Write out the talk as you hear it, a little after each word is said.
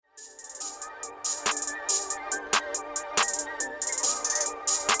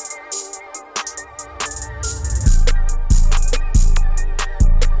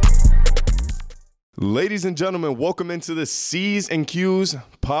Ladies and gentlemen, welcome into the C's and Q's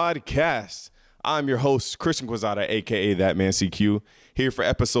podcast. I'm your host, Christian Quezada, a.k.a. That Man CQ, here for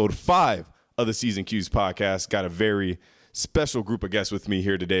episode 5 of the C's and Q's podcast. Got a very special group of guests with me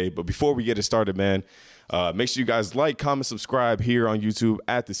here today. But before we get it started, man, make sure you guys like, comment, subscribe here on YouTube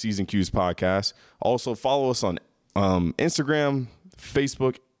at the C's and Q's podcast. Also, follow us on Instagram,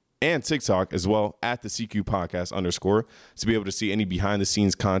 Facebook, and TikTok as well at the CQ podcast _ to be able to see any behind the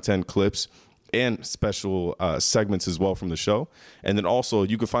scenes content clips and special segments as well from the show. And then also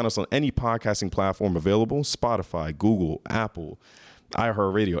you can find us on any podcasting platform available: Spotify, Google, Apple,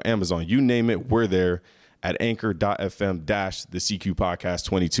 iHeartRadio, Amazon, you name it. We're there at anchor.fm the CQ podcast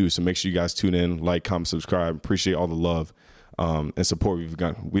 22. So make sure you guys tune in, like, comment, subscribe. Appreciate all the love and support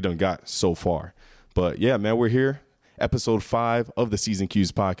we done got so far. But yeah, man, we're here. Episode 5 of the C's and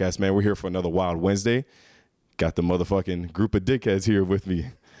Q's podcast, man. We're here for another Wild Wednesday. Got the motherfucking group of dickheads here with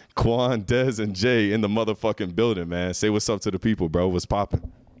me. Quan, Dez, and Jay in the motherfucking building, man. Say what's up to the people, bro. What's popping?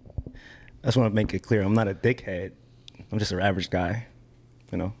 I just want to make it clear, I'm not a dickhead. I'm just an average guy,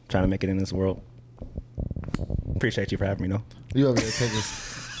 trying to make it in this world. Appreciate you for having me, though. You over there taking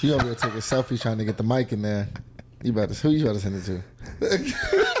a selfie trying to get the mic in there. Who you about to send it to?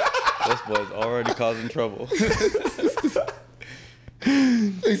 This boy's already causing trouble.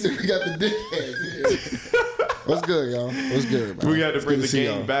 They said we got the dickheads here. What's good, y'all? What's good, man? We had to bring the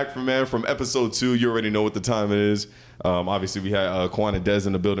game back from episode 2. You already know what the time it is. Obviously, we had Quan and Dez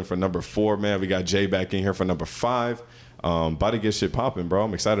in the building for number 4, man. We got Jay back in here for number 5. About to get shit popping, bro.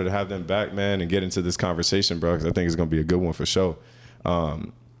 I'm excited to have them back, man, and get into this conversation, bro, because I think it's going to be a good one for sure.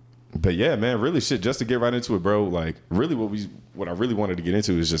 But yeah, man, really shit, just to get right into it, bro, like really what I really wanted to get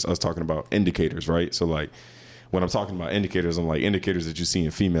into is just us talking about indicators, right? So like when I'm talking about indicators, I'm like indicators that you see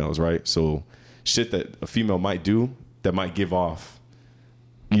in females, right? So shit that a female might do that might give off,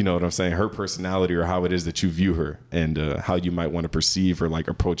 you know what I'm saying, her personality or how it is that you view her, and how you might want to perceive or like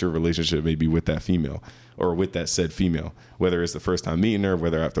approach your relationship maybe with that female or with that said female, whether it's the first time meeting her,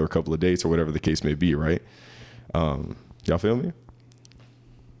 whether after a couple of dates or whatever the case may be, right? Y'all feel me?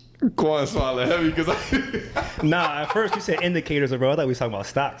 Quan smiling heavy because Nah, at first you said indicators, bro. I thought we was talking about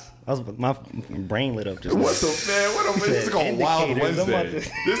stocks. My brain lit up just. What the man? This is called Wild Wednesday.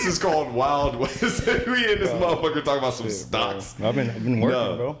 This is called Wild Wednesday. We in this motherfucker talking about some stocks. Bro. I've been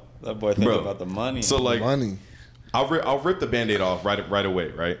working, bro. That boy thinking about the money. So like, money. I'll rip the Band-Aid off right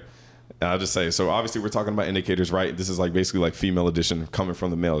away, right? And I'll just say, so obviously we're talking about indicators, right? This is like basically like female edition coming from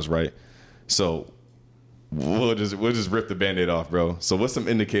the males, right? So we'll just rip the Band-Aid off, bro. So what's some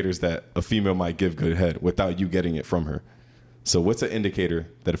indicators that a female might give good head without you getting it from her? So what's an indicator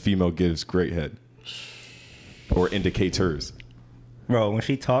that a female gives great head or indicators? Bro, when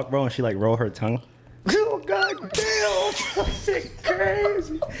she talk, bro, and she like roll her tongue. Oh, god damn. Shit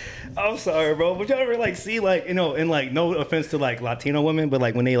crazy. I'm sorry, bro. But y'all ever like see like, and like no offense to like Latino women, but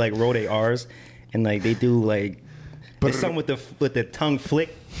like when they like roll their R's and like they do like it's something with the tongue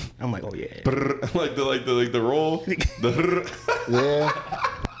flick. I'm like, oh yeah. like the roll. Yeah.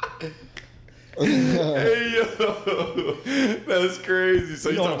 Hey yo, that's crazy. So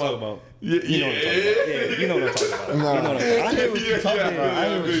you know what I'm talking about? Yeah, you know what I'm talking about. No, You know what I'm talking about. I hear what you're talking about. I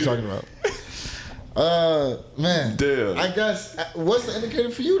hear what you're talking about. Man. Damn. I guess what's the indicator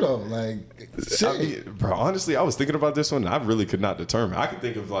for you though? Like, shit. I mean, bro, honestly, I was thinking about this one. And I really could not determine. I could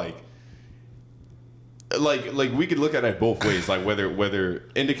think of like we could look at it both ways, like whether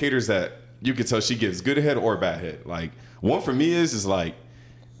indicators that you could tell she gives good head or bad head. Like one for me is like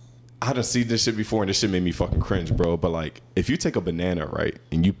I done seen this shit before and this shit made me fucking cringe, bro. But like if you take a banana, right,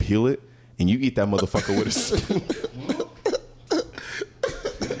 and you peel it and you eat that motherfucker with a spoon.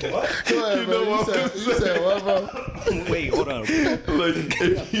 What? Go ahead, you said what, bro? Wait, hold on. Like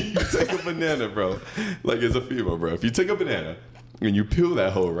if you take a banana, bro, like as a female, bro, if you take a banana and you peel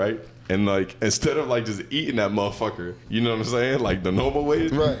that hoe, right? And like instead of like just eating that motherfucker, you know what I'm saying? Like the normal way,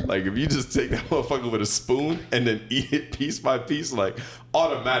 right? Like if you just take that motherfucker with a spoon and then eat it piece by piece, like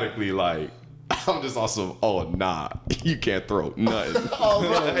automatically, like I'm just also, oh nah, you can't throw nothing.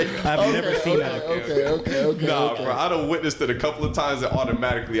 I've never seen that. Okay. Nah, bro, I done witnessed it a couple of times and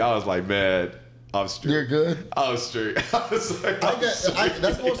automatically I was like, man, I'm straight. You're good? I was straight. I was like,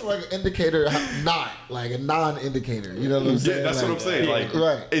 that's more so like an indicator, not like a non-indicator. You know what I'm saying? Yeah, that's like, what I'm saying. Like,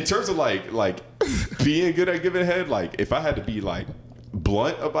 right. In terms of like being good at giving head, like if I had to be like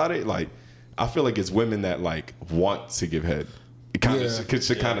blunt about it, like I feel like it's women that like want to give head. It kind of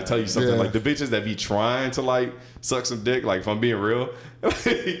should kind of tell you something. Like the bitches that be trying to like suck some dick, like if I'm being real,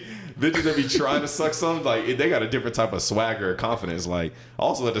 bitches that be trying to suck some, like they got a different type of swagger or confidence. Like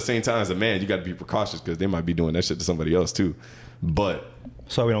also at the same time as a man, you got to be precautious because they might be doing that shit to somebody else too. But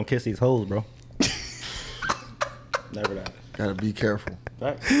So we don't kiss these hoes, bro. Never that. Gotta be careful.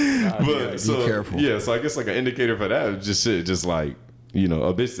 Facts. But so careful. yeah, so I guess like an indicator for that is just shit, just like you know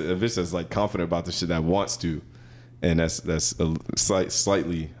a bitch that's like confident about the shit that wants to, and that's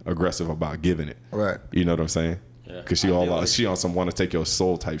slightly aggressive about giving it. Right. You know what I'm saying? Yeah. Because she she on some want to take your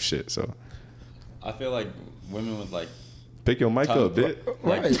soul type shit. So I feel like women with like pick your mic up, bitch.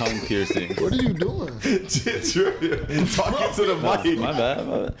 Right. tongue piercing. What are you doing? Talking to the mic. My bad.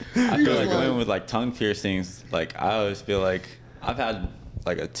 I feel like like- women with like tongue piercings. Like I always feel like I've had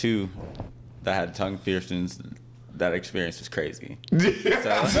like a 2 that had tongue piercings. That experience was crazy. They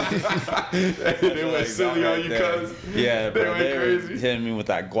went silly on you, cuz. Yeah, bro. went They were crazy. hitting me with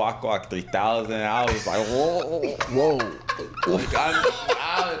that guac 3000. I was like, whoa. Whoa.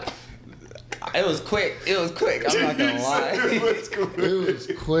 Like, it was quick. It was quick. I'm not gonna lie. It was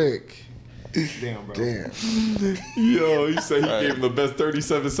quick. Damn, bro. Damn. Yo, he said he Right. gave him the best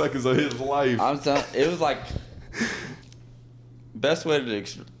 37 seconds of his life. I'm telling. It was like best way to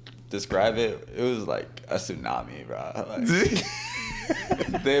describe it. It was like a tsunami, bro.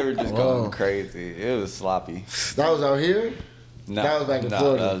 Like, they were just Whoa. going crazy. It was sloppy. That was out here? No, That was back in no,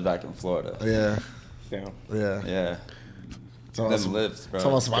 Florida. That was back in Florida. Yeah. Damn. Yeah. Yeah. Talking Them lips, bro.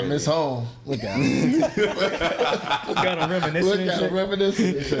 Talking about some I miss home. Look at him. Got him reminiscing Look and at shit. him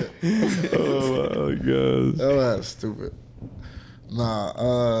reminiscing and shit. Oh my god. Oh, that's stupid.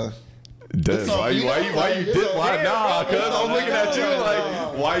 Nah, Des, why you dip? Why nah? Cuz I'm looking at you Nah.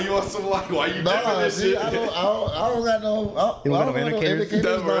 like, why you on some like, why you dipping nah, this G, shit? I don't got no. You don't got no got indicators?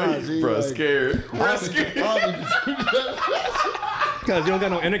 That's nah, right, G, bro. like, Scared, bro. Scared. Cause you don't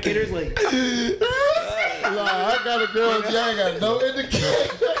got no indicators, like Nah, I got a girl. She ain't got no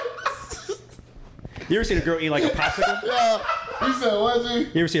indicator. you ever seen a girl eat like a popsicle? Yeah, you said what, G?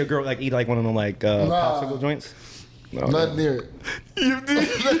 You ever see a girl like eat like one of them like popsicle joints? No, Nothing near it. You did.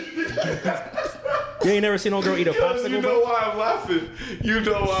 You ain't never seen no girl eat a popsicle, You know bro? why I'm laughing? You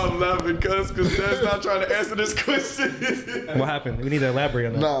know why I'm laughing, cuz Dad's not trying to answer this question. What happened? We need to elaborate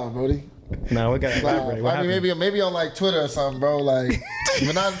on that. Nah, Brody. No, we gotta Nah, elaborate. What I mean, happened? maybe on like Twitter or something, bro. Like,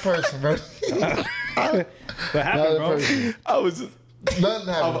 but not in person, bro. What Not happened, in bro? person. I was just. Nothing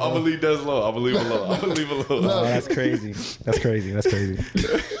I'm happened. gonna leave Des alone. I'm gonna leave him alone. I'm gonna leave him alone. Oh, that's crazy. That's crazy. That's crazy.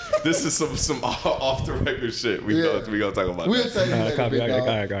 This is some off the record shit. We Yeah. gonna talk about We'll that. tell you later, Copy. big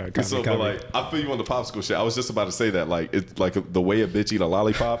dog. Copy. So, but like, I feel you on the popsicle shit. I was just about to say that, like, it's like the way a bitch eat a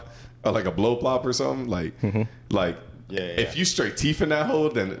lollipop, or like a blow pop or something. Like, like, Yeah. if you straight teeth in that hole,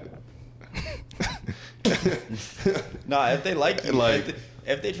 then Nah, if they like you, Like-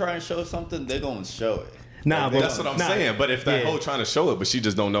 if they try and show something, they're gonna show it. Nah, bro. that's what I'm Nah. saying. But if that Yeah. hoe trying to show it, but she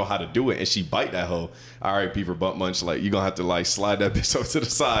just don't know how to do it, and she bite that hoe, all right, Beaver butt munch, like you gonna have to like slide that bitch over to the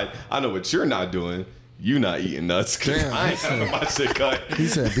side. I know what you're not doing. You not eating nuts because Damn, I ain't having my shit cut. He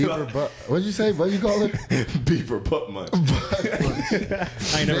said beaver butt. What'd you say? What you call it? Beaver butt munch.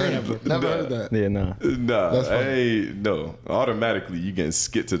 I ain't never heard that before. Never heard that. Yeah, nah. Nah, That's funny. hey, no. Automatically, you getting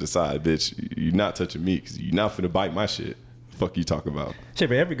skit to the side, bitch. You not touching me because you not finna bite my shit. Fuck you talking about? Shit,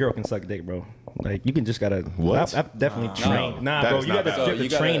 but every girl can suck dick, bro. Like you can just gotta. What? I've definitely trained. Nah, That bro, is you not gotta, valid. you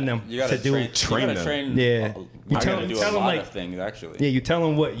have to train them You gotta to do. train them. Yeah. You tell- gotta do tell a them, lot like- of things actually. Yeah, you tell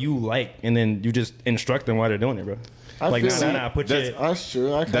them what you like, and then you just instruct them while they're doing it, bro. I Like, feel nah, that. nah, put That's- your. That's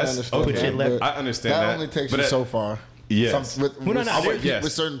true. I can That's- understand okay. that. Shit left. but I understand that, only takes but you that- so far. Yes. With no, certain, yes.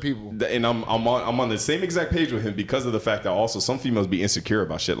 with certain people. And I'm on the same exact page with him because of the fact that also some females be insecure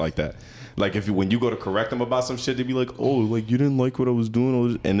about shit like that. Like when you go to correct them about some shit, they be like, "Oh, like you didn't like what I was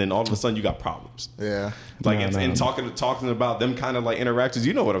doing," and then all of a sudden you got problems. Yeah. Like No, and no. talking about them kind of like interactions.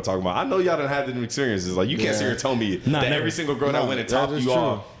 You know what I'm talking about. I know y'all done had them experiences. Like you can't Yeah. sit here and tell me Nah, that never. every single girl No, that went and that topped is you true.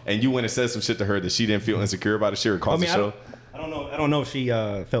 off, and you went and said some shit to her that she didn't feel insecure about the shit or I caused mean, the I show. don't know if she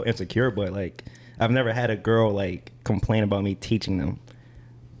felt insecure, but like I've never had a girl like complain about me teaching them.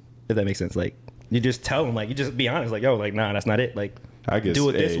 If that makes sense, like you just tell them, like you just be honest, like yo, like nah, that's not it. Like I guess do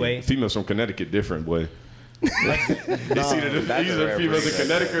it this hey, way. Females from Connecticut different, boy. It's either the That's a rare females in breed right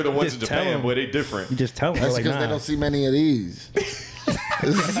Connecticut or the ones in Just tell Japan, them. boy. They different. You just tell them, That's like because nah. they don't see many of these.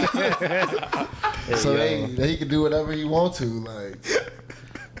 So he can do whatever he want to. Like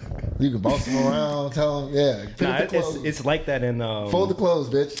you can boss him around, tell him, yeah. Put Nah, the clothes. it's like that in Fold the clothes,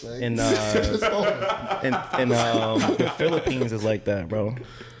 bitch. Like, in just fold it. the Philippines is like that, bro.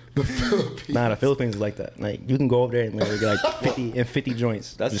 The Philippines. Nah, the Philippines is like that. Like you can go over there and literally get like 50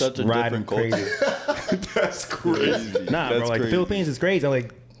 joints. That's just such a riding different culture. That's crazy. Nah, That's bro, like crazy. Philippines is crazy. I'm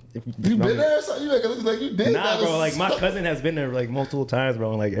like, if, You been there? So you make it look like you did. Nah, that. bro. Like my cousin has been there like multiple times,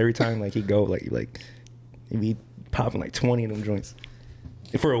 bro. And like every time like he go, like he be popping like 20 of them joints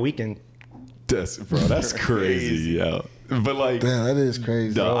for a weekend. That's crazy, yo. But like, Damn, that is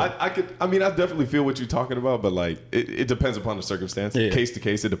crazy. no, I definitely feel what you're talking about, but like, it depends upon the circumstance. Yeah. Case to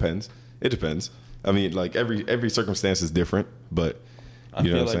case, it depends. It depends. I mean, like every circumstance is different, but I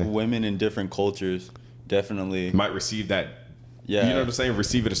you know feel what I'm like saying? women in different cultures definitely. Might receive that. Yeah. You know what I'm saying?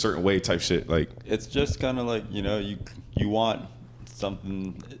 Receive it a certain way, type shit. Like, It's just kind of like, you want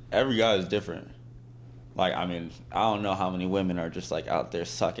something. Every guy is different. Like, I mean, I don't know how many women are just like out there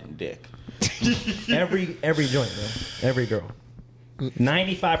sucking dick. Every joint, bro. Every girl.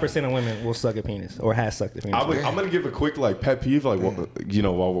 95% of women will suck a penis or has sucked a penis. I'm gonna give a quick like pet peeve, like while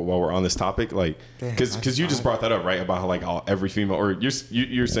we're on this topic, like because you just brought that up, right? About how like every female, or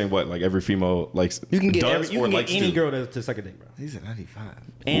you're saying what, like every female likes, You can get does or likes any to. girl to suck a dick, bro. He's at 95.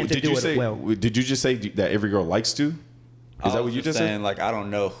 And to Did do you it say? well. Did you just say that every girl likes to? Is that what you just saying? said? Like, I don't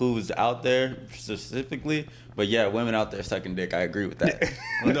know who's out there specifically, but yeah, women out there sucking dick. I agree with that.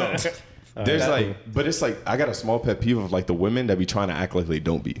 No. There's that's like, but it's like I got a small pet peeve of like the women that be trying to act like they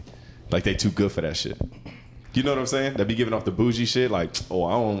don't be, like they too good for that shit. You know what I'm saying? That be giving off the bougie shit. Like, oh,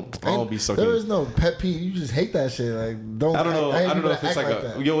 I don't be sucking. There is no pet peeve. You just hate that shit. Like, don't. I don't know. I don't know if it's like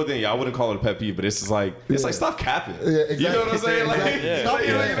that. I wouldn't call it a pet peeve, but it's just like stop capping. Yeah, exactly. You know what I'm saying? Like, Exactly. like,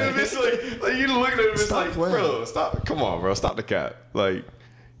 you looking at this like you looking at this Stop like, playing. bro, stop. Come on, bro, stop the cap. Like,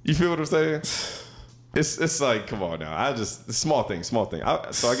 you feel what I'm saying? It's like, come on now. Small thing. So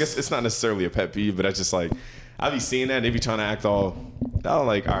I guess it's not necessarily a pet peeve, but that's just like I be seeing that and they be trying to act all. I'm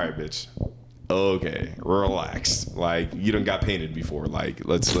like, all right, bitch. Okay, relax. Like you done got painted before. Like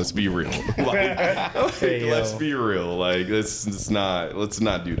let's be real. Like, let's be real. Like let's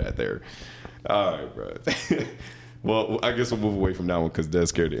not do that there. All right, bro. Well, I guess we'll move away from that one because Dad's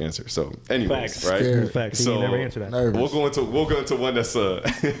scared to answer. So, anyways, Facts. right? Scared. Facts. He So, never answer that. Nervous. We'll go into one that's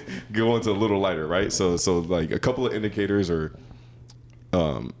go into a little lighter, right? So like a couple of indicators or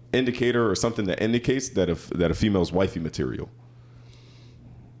indicator or something that indicates that a female's wifey material.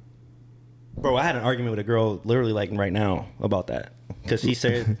 Bro, I had an argument with a girl literally like right now about that. Because she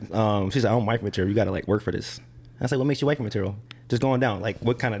said, she's like, I'm wife material. You got to like work for this. I said, what makes you wifey material? Just going down. Like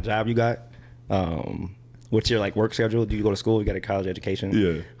what kind of job you got? What's your like work schedule? Do you go to school? You got a college education?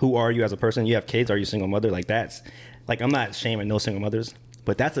 Yeah. Who are you as a person? You have kids? Are you a single mother? Like that's, like I'm not shaming no single mothers.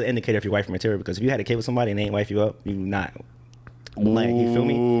 But that's an indicator if you're wifey material. Because if you had a kid with somebody and they ain't wife you up, you not. Like, you feel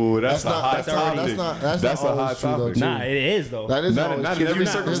me? Ooh, that's a not- hot that's not- topic. that's not a hot always true, though, topic. too. Nah, it is though. That is Not always in true. every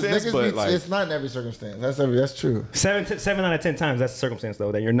There's circumstance, niggas but, like- it's not in every circumstance. That's true. 7 out of 10 times that's the circumstance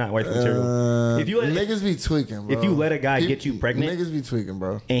though that you're not wifey material. If you niggas be tweaking, bro. if you let a guy get you pregnant- niggas be tweaking,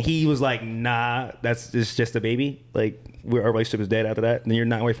 bro. and he was like, nah, it's just a baby. Like, our relationship is dead after that. Then you're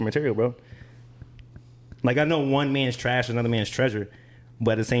not away from material, bro. Like, I know one man's trash, another man's treasure.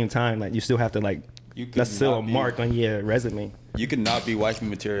 But at the same time, like, you still have to, like, You could that's still a not be- mark on your resume. You could not be wifey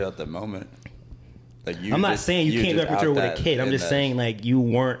material at the moment. Like I'm not saying you can't be just wife material out with a kid. I'm in just that- saying, like, you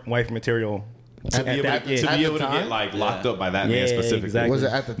weren't wife material. To be able At to the be able to time? get like locked up by that Yeah, man specifically. exactly. Was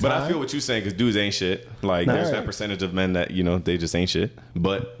it at the time? But I feel what you're saying because dudes ain't shit. Like Nah. there's that percentage of men that they just ain't shit.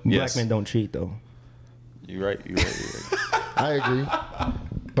 But yes, Black men don't cheat, though. You're right. I agree,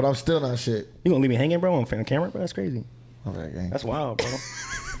 but I'm still not shit. You gonna leave me hanging, bro, on camera? Bro, that's crazy. Okay, gang. That's wild, bro.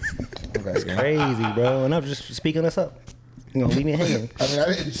 Okay, gang. Crazy, bro. And I'm just speaking this up. You gonna leave me hanging? I mean,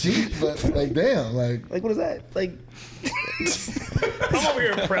 I didn't cheat, but like, damn, like. Like, what is that? Like,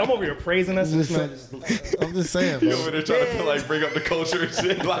 I'm over here praising us. I'm just saying, you bro. over there trying to like bring up the culture and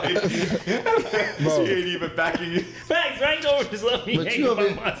shit. Like Bro. he ain't even backing you. Facts, right? Don't just let me But hang you by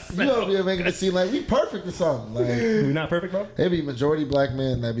over, myself. you over here making it seem like we perfect or something. Like, We not perfect, bro? there be majority black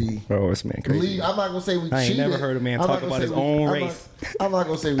men that be. Bro, this man crazy. I'm not gonna say we I ain't cheated. never heard a man I'm talk not gonna about say his we- own I'm race. I'm not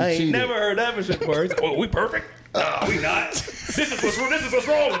gonna say we I ain't cheated. never heard that shit words. Oh, we perfect? We not. This is what's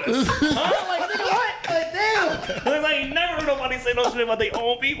wrong with us. Huh? Like, nigga, what? Like, damn. Like, I ain't never heard nobody say no shit about their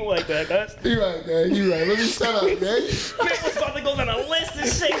own people like that, guys. You right, man. You right. Let me shut up, man. Man was about to go down a list and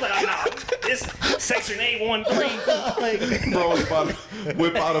shit. Like, nah, this section 813. Like, Bro was about to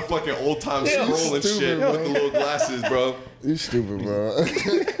whip out a fucking old time Yeah. scroll and Stupid, shit bro. with the little glasses, bro. You stupid, bro.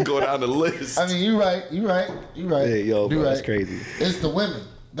 Go down the list. I mean, you right. You right. You right. Hey, yo, you bro, right. that's crazy. It's the women.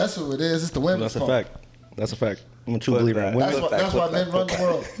 That's what it is. It's the women. That's a fact. That's a fact. I'm a true believer in That's women. why, that's why men run the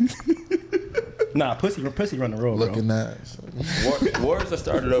world. Nah, pussy run the world, bro. Looking nice. Wars have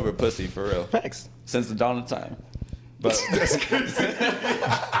started over pussy for real Facts. since the dawn of time. But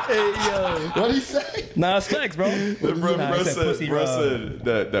What'd he say? Nah, it's facts, bro. Bro, Nah, bro I said said, pussy bro run.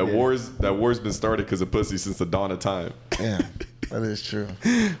 said that war's been started because of pussy since the dawn of time. Yeah, that is true.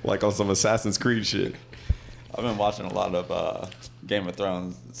 Like on some Assassin's Creed shit. I've been watching a lot of Game of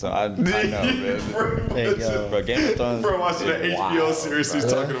Thrones, so I know, man. Bro, Game of Thrones. Bro, watching the HBO wild, series bro.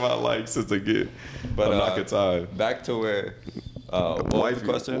 he's talking about like since a kid. But I'm not good time. back to where. What was the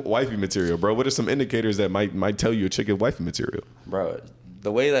question? Wifey material, bro. What are some indicators that might tell you a chick is wifey material? Bro,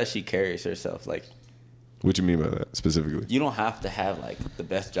 the way that she carries herself, like. What you mean by that specifically? You don't have to have like the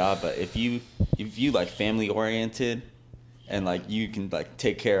best job, but if you like family oriented, and like you can like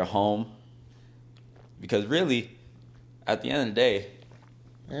take care of home, because really, at the end of the day,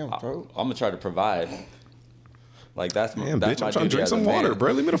 Damn, bro. I'm gonna try to provide. Like that's my Damn, that's bitch, my I'm trying to duty drink as a some man. water,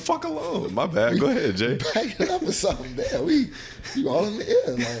 bro. Leave me the fuck alone. My bad. Go ahead, Jay. Back it up or something. Damn, you all in the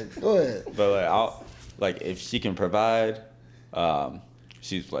air. Like, go ahead. But like like if she can provide,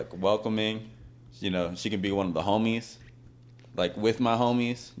 she's like welcoming. You know, she can be one of the homies, like with my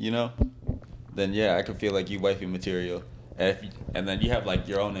homies, you know, then yeah, I can feel like you wifey material. And then you have like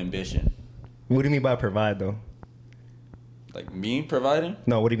your own ambition. What do you mean by provide though? Like me providing?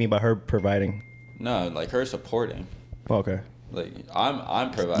 No, what do you mean by her providing? No, like her supporting. Okay. Like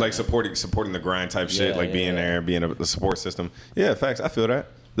I'm providing. Like supporting the grind type shit, Yeah, like being yeah. there, being a support system. Yeah, facts. I feel that.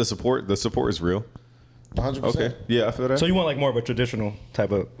 The support is real. 100%. Okay. Yeah, I feel that. So you want like more of a traditional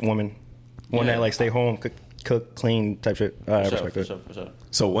type of woman, one Yeah. that like stay home, cook, clean type shit. I respect it. For sure.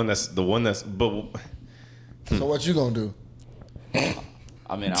 So but So what you gonna do?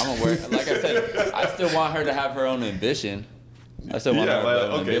 I mean, I'm aware. Like I said, I still want her to have her own ambition. I still want her yeah, to have her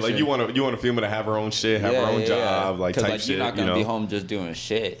own like, okay, ambition. like you want a female to have her own shit, have her own job, like 'Cause, type like, shit. You're not You gonna be know. home just doing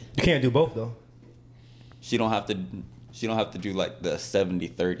shit. You can't do both though. She don't have to do like the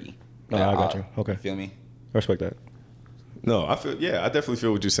 70-30. No, I got you. Okay. You feel me? I respect that. No, I definitely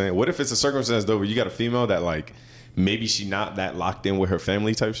feel what you're saying. What if it's a circumstance though where you got a female that like maybe she not that locked in with her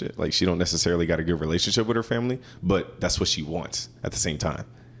family type shit, like she don't necessarily got a good relationship with her family, but that's what she wants at the same time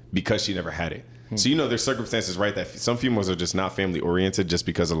because she never had it. So you know, there's circumstances, right, that some females are just not family oriented just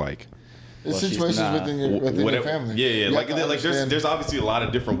because of like There's Well, she's situations not. within your whatever- family. Yeah, yeah. You Like, have to there's understand- obviously a lot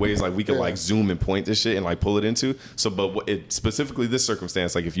of different ways like we could Yeah. like zoom and point this shit and like pull it into. So, but specifically this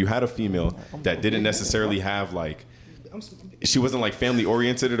circumstance, like if you had a female that didn't necessarily have like, she wasn't like family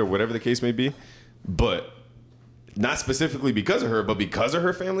oriented or whatever the case may be, but not specifically because of her, but because of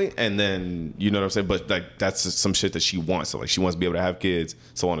her family, and then you know what I'm saying. But like that's some shit that she wants. So like she wants to be able to have kids,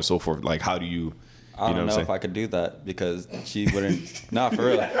 so on and so forth. Like how do you? I don't what I'm know saying? if I could do that because she wouldn't. Nah, for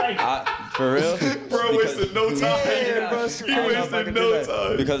real. For real. Bro wasted no time. Yeah, bro. He I don't know if I wasted could no do that.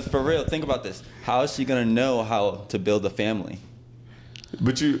 time. Because for real, think about this. How is she gonna know how to build a family?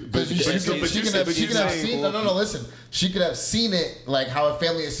 But She can have seen. No. Listen, she could have seen it like how a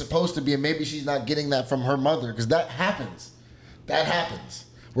family is supposed to be, and maybe she's not getting that from her mother because that happens. That happens.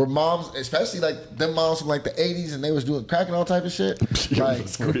 Where moms, especially like them moms from like the '80s, and they was doing crack and all type of shit. Like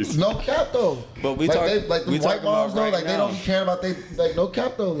That's crazy. no cap though. But we like talk- they, like the we white talking about moms though, right like they now. don't care about they like no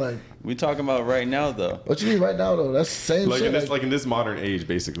cap though. Like We talking about right now though. what you mean right now though? That's the same Like shit. in this modern age,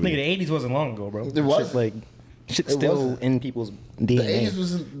 basically. Nigga, the 80s wasn't long ago, bro. It was. Shit, like, shit's It still wasn't. in people's DNA. the '80s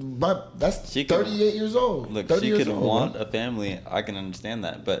was that's She could- 38 years old. Look, 30 she years could old, want bro. a family. I can understand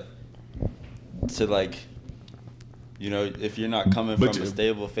that, but to like, you know, if you're not coming But from a you-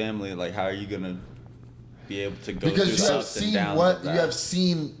 stable family, like, how are you gonna be able to go Because through you the have ups and seen downs what of you that? have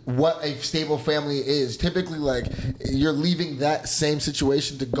seen what a stable family is. Typically, like you're leaving that same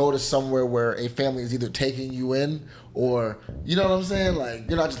situation to go to somewhere where a family is either taking you in or you know what I'm saying. Like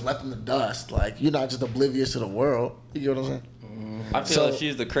you're not just left in the dust. Like you're not just oblivious to the world. You get what I'm saying? I feel So, if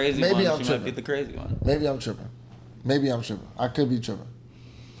she's the crazy maybe one, I'm she tripping. might be the crazy one. Maybe I'm tripping. I could be tripping.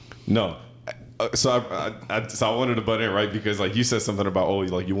 No. So I wanted to butt in, right? Because like you said something about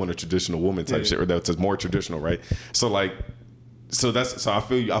like you want a traditional woman type shit, or that's more traditional, right? So like, so I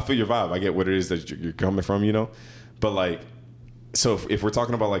feel your vibe. I get what it is that you're coming from, you know. But like, so if we're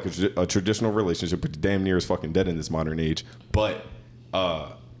talking about like a traditional relationship, which damn near is fucking dead in this modern age, but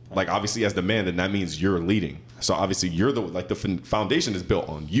like obviously as the man, then that means you're leading. So obviously you're the foundation is built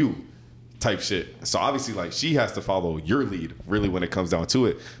on you. Type shit. So obviously, like she has to follow your lead, really, when it comes down to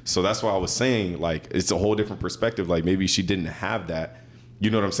it. So that's why I was saying, like, it's a whole different perspective. Like maybe she didn't have that, you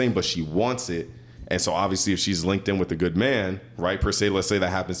know what I'm saying? But she wants it, and so obviously, if she's linked in with a good man, right? Per se, let's say that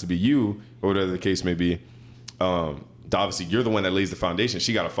happens to be you, or whatever the case may be. Obviously, you're the one that lays the foundation.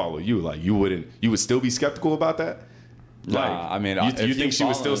 She got to follow you. Like you would still be skeptical about that. Nah, I mean, you if think you she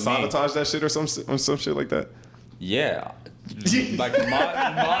would still following me- sabotage that shit or some shit like that? Yeah. Like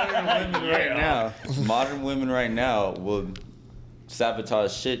modern women right now will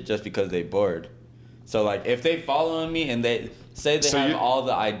sabotage shit just because they bored. So like if they following me and they say they So have you- all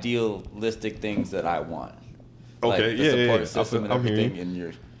the idealistic things that I want. Okay, like the yeah, support yeah. system and I'm hearing everything, you. and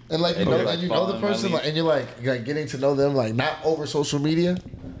you're And like you And know, you're, and you know the following my person, lead. like, and you're like getting to know them, like not over social media,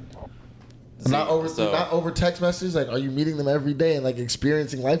 not over text messages. Like, are you meeting them every day and like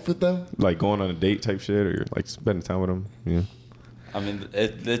experiencing life with them? Like going on a date type shit, or like spending time with them. Yeah. I mean,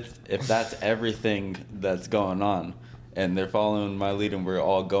 if that's everything that's going on, and they're following my lead, and we're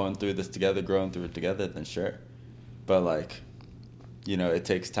all going through this together, growing through it together, then sure. But like, you know, it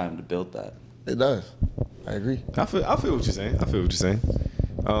takes time to build that. It does. I agree. I feel what you're saying.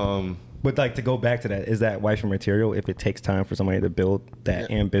 But like to go back to that, is that wifey material if it takes time for somebody to build that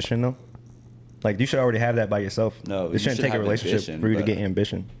ambition though? Like you should already have that by yourself. No, it you shouldn't should take a have relationship ambition, for you to but- get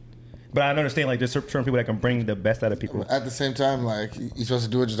ambition. But I understand like there's certain people that can bring the best out of people. At the same time, like you're supposed to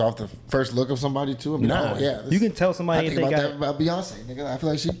do it just off the first look of somebody too. I mean, Nah, this- you can tell somebody I if think they about got. that about Beyonce. Nigga, I feel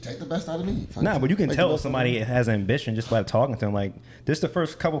like she take the best out of me. Nah, but you can Make the tell best out of somebody me. has ambition just by talking to them. Like this, the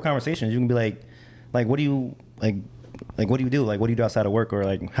first couple conversations, you can be like, what do you like what do you do? Like, what do you do outside of work, or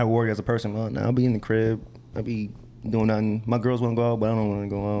like how are you as a person? Well, I'll be in the crib. I'll be doing nothing. My girls want to go out, but I don't want to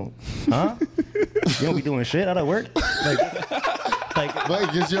go out. Huh? You don't be doing shit out of work. Like, But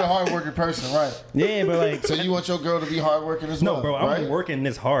because you're a hardworking person, right? yeah, but like, So you want your girl to be hardworking as well, no, bro, right? I'm working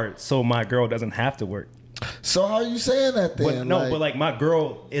this hard so my girl doesn't have to work. So how are you saying that then? But like my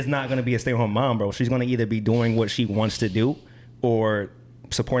girl is not gonna be a stay-at-home mom, bro. She's gonna either be doing what she wants to do or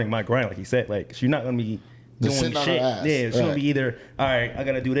supporting my grind, like he said. Like she's not gonna be Just doing sitting on shit. her ass. Yeah, she's gonna Right. be either, all right, I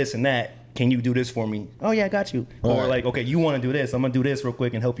gotta do this and that. Can you do this for me? Oh yeah, I got you. Or Right. like, okay, you want to do this? I'm gonna do this real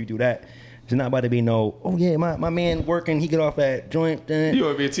quick and help you do that. It's not about to be no. Oh yeah, my man working. He get off that joint. You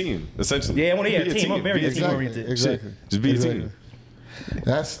want to be a team, essentially. Yeah, I want to be a team. I'm very Be a team oriented. Exactly. Just be a Exactly. team.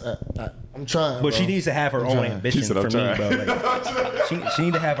 That's I'm trying. But bro. she needs to have her own trying. ambition He said, for "I'm me, trying." bro. Like, she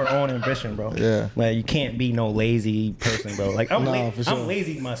need to have her own ambition, bro. Yeah. Like you can't be no lazy person, bro. Like I'm, Nah, for sure. I'm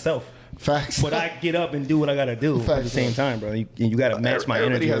lazy myself, Facts. but I get up and do what I gotta do at the Facts, same time, bro. You gotta match my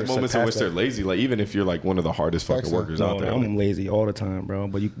Everybody energy. has or moments in which surpass they're that. lazy. Like even if you're like one of the hardest fucking Facts, workers No, out there. I'm lazy all the time, bro.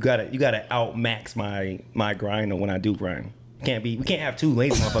 But you gotta outmax my grind when I do grind. We can't have two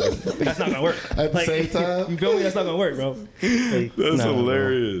lazy motherfuckers. That's not gonna work. At the same time? You feel me? That's not gonna work, bro. Like, That's nah, bro.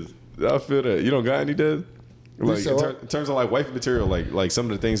 hilarious. I feel that. You don't got any, Dad? Like said what? in terms of like wife material, like some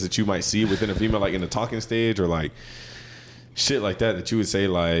of the things that you might see within a female, like in the talking stage, or like shit like that you would say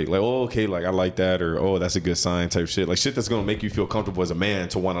like oh okay, like I like that, or oh that's a good sign type shit, like shit that's gonna make you feel comfortable as a man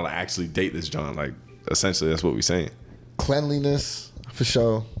to want to actually date this John. Like essentially that's what we're saying. Cleanliness for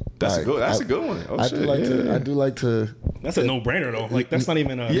sure. That's Like, a good one. Oh, I shit, do like to. That's a no-brainer though. Like that's not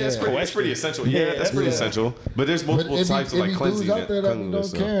even a Yeah, it's pretty essential. Yeah, that's pretty essential. But there's multiple types of like dudes out there that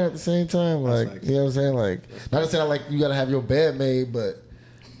cleanliness. don't care at the same time. Like you know what I'm saying? Like not to say like you gotta have your bed made, but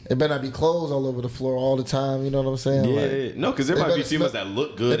it better not be clothes all over the floor all the time. You know what I'm saying? Yeah, Like, no, because there they might be better females smell- that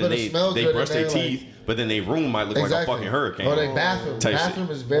look good they and better smell they good brush and their they're, like- teeth, but then their room might look like a fucking hurricane. Or their bathroom. Type shit. Bathroom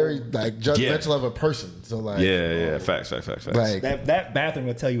is very like judgmental of a person. So like Yeah, facts. Like that bathroom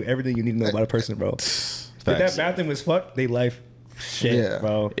will tell you everything you need to know about a person, bro. If that bathroom is fucked, they life shit, Yeah.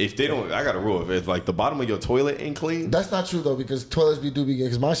 bro. If they don't, I got a rule. If like the bottom of your toilet ain't clean, that's not true though, because toilets be getting,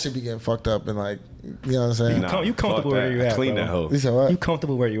 because my shit be getting fucked up and like, you know what I'm saying? Nah, You comfortable fuck where that. you at, Clean bro. that hoe. You said what? You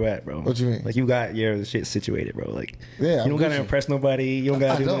comfortable where you at, bro? What you mean? Like you got your shit situated, bro. Like Yeah, you I'm don't gotta Gucci. impress nobody. You don't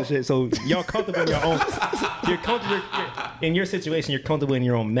gotta I do no don't. shit. So y'all comfortable in your own. You're comfortable in your situation. You're comfortable in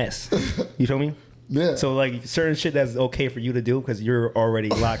your own mess. You feel me? Yeah. So like certain shit that's okay for you to do because you're already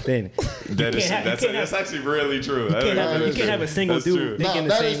locked in. That's actually really true. You can't have a single That's dude true. thinking the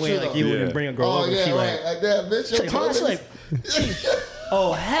that same is way true, like you though. and Yeah. bring a girl Oh over. yeah, She right. Like that, bitch. Your like, huh? It's toilet- like,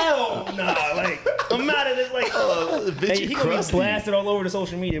 oh hell nah! Like I'm mad at it. Like, hey, he gonna be blasted all over the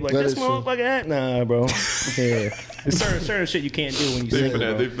social media. Like That this is true. motherfucker, at nah, bro. Yeah, there's certain shit you can't do when you They single,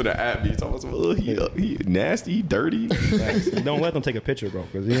 bro. finna at me. Talking about, oh, he nasty, he dirty. Don't let them take a picture, bro,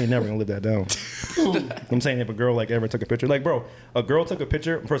 because you ain't never gonna live that down. I'm saying if a girl like ever took a picture, like bro, a girl took a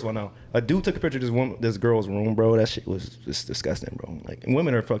picture. First of all, no, a dude took a picture of this girl's room, bro. That shit was just disgusting, bro. Like and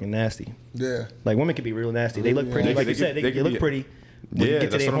women are fucking nasty. Yeah. Like women can be real nasty. They look pretty, Yeah. like you said. They look be- pretty. When you Yeah, get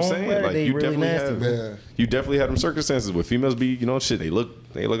to that's their what I'm home, saying. bro, Like they you really definitely nasty. have, Yeah. you definitely have them circumstances where females be, you know, shit. They look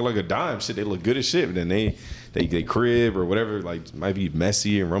like a dime. Shit, they look good as shit, but then they crib or whatever, like might be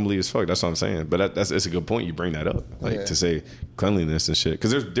messy and rumbly as fuck. That's what I'm saying. But it's a good point you bring that up, like Yeah. to say cleanliness and shit.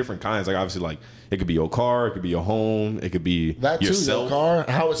 Because there's different kinds. Like obviously, like it could be your car, it could be your home, it could be That too, yourself. your car,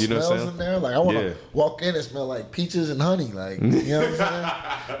 how it You know what I'm smells saying? in there. Like I want to Yeah. walk in and smell like peaches and honey. Like you know what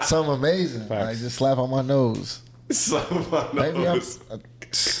I'm saying? Something amazing. Like just slap on my nose. So, Maybe I'm.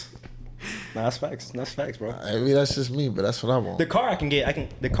 Nah, that's facts. That's facts, bro. I mean, that's just me, but that's what I want. The car I can get. I can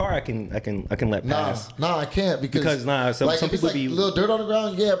let pass. Nah, I can't because some if people it's be little dirt on the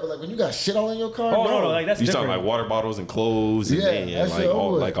ground, yeah, but like when you got shit all in your car, Oh bro, no, like that's You different. talking like water bottles and clothes and that like shit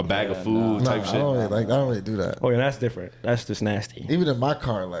over with. like a bag of food type I shit. don't really do that. Oh yeah, that's different. That's just nasty. Even in my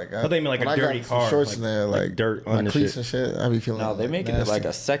car, like I thought you meant like when a I got dirty some car, shorts like- in there, like like dirt on my the cleats shit. and shit. I be feeling. No, they making it like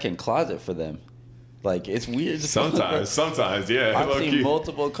a second closet for them. Like it's weird. Sometimes, yeah. I've seen low-key.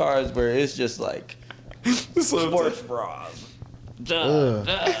 multiple cars where it's just like sports bras.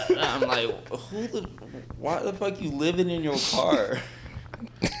 I'm like, why the fuck you living in your car?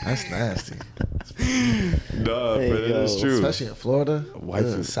 That's nasty, Nah, Hey, but it yo. is true. especially in Florida.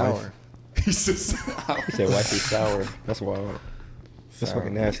 Wife- Sour. He's just- He said wifey sour. That's wild. That's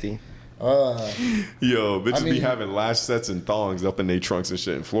fucking nasty. Yo, bitches be mean- having lash sets and thongs up in their trunks and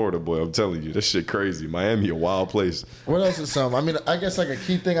shit in Florida, boy. I'm telling you, this shit crazy. Miami, a wild place. What else is some? I mean, I guess like a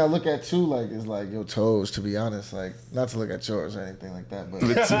key thing I look at too, like is like your toes. To be honest, like not to look at yours or anything like that, but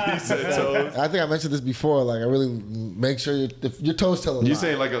He said toes. I think I mentioned this before. Like I really make sure your toes tell a You lie.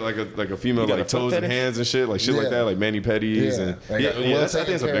 saying like a female You got like a foot toes and fetish? hands and shit, like shit like Yeah. that, like mani pedis and like, yeah, well that's, I think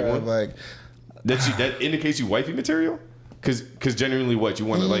taken it's a big care one. of, like That indicates you wifey material, because genuinely, what you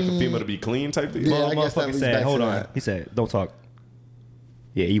want like a female to be clean type thing. Yeah, Well, I guess that motherfucker leads said, back hold to on. that. He said, don't talk.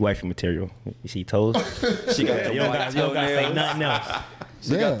 Yeah, you wifey material. You see toes? She got them You don't white gotta say toenails. nothing else.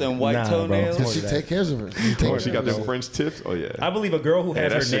 She got them white Nah, bro. toenails. More she that. take care of her. Oh, she got them French tips. Oh yeah. I believe a girl who Hey,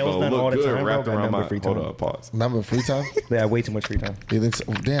 has that her shit nails gonna done look all the good time, bro, wrapped got around number my. free Hold time. up, pause. Number free time. They have way too much free time. You think so?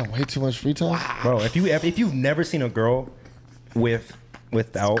 Damn, way too much free time. Bro, if you've never seen a girl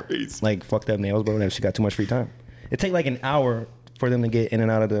without crazy. like fucked up nails, bro, then she got too much free time. It take like an hour for them to get in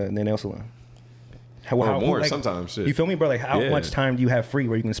and out of the nail salon. Or more sometimes, shit. You feel me, bro? Like how Yeah. much time do you have free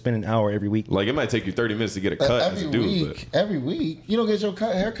where you can spend an hour every week? Like it might take you 30 minutes to get a cut as Every a dude, week, every week, you don't get your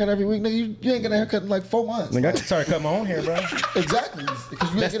haircut every week. Nigga, you ain't get a haircut in like 4 months. Like I just started cutting my own hair, bro. Exactly,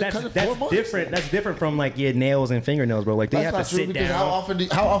 because you ain't get a cut in 4 months. different. That's different from like your nails and fingernails, bro. Like they That's have not to true sit because down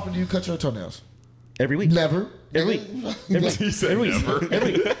how often do you cut your toenails? every week. Never. Every week. Every week. He said Every week. never.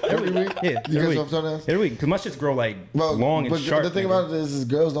 Every week. Every week. Yeah. You Every cut week. your toenails? Every week. Because my shits grow like Well, long and but sharp. the thing nigga. about it is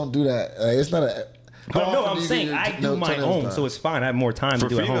girls don't do that. Like, it's not a. But how no, often I'm do you saying get your I do my toenails own, done? so it's fine. I have more time For to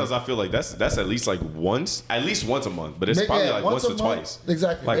do it at females, home. I feel like that's at least like at least once a month, but it's Maybe, probably yeah, like once a or month. twice.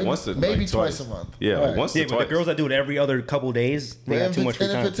 Exactly. Like Maybe- once to maybe like twice a month. Yeah, like Right. once Yeah, to but twice. the girls that do it every other couple days, they got too much free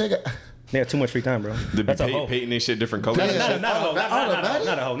time. They got too much free time, bro. They be That's a hoe. painting their shit different colors. Not and a shit. hoe. Not Automatic?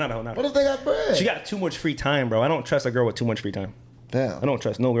 a hoe. Not a hoe. What if they got bread? She got too much free time, bro. I don't trust a girl with too much free time. Damn. I don't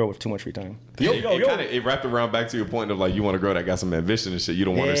trust no girl with too much free time. It wrapped around back to your point of like you want a girl that got some ambition and shit. You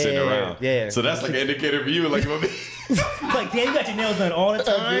don't want her sitting Yeah, around. yeah. So that's like an indicator for you. Like, you want me? Like, damn, you got your nails done all the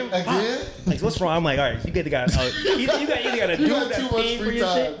time. Again? Like, what's wrong? I'm like, all right, you either got you got a dude got that's too much paying for free your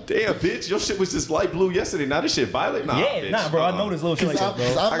time. shit. Damn, bitch, your shit was just light blue yesterday. Now this shit violet. Nah, Yeah, bitch. nah, bro. I know this little shit like that, bro.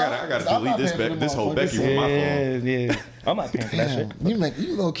 I gotta delete this whole Becky from my phone. Yeah. I'm not paying for that shit. Damn,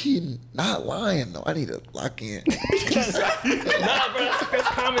 you low key not lying though. I need to lock in. Nah, bro, that's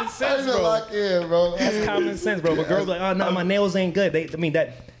common I sense, need to bro. lock in, bro. That's common sense, bro. But girls like, oh no, my nails ain't good.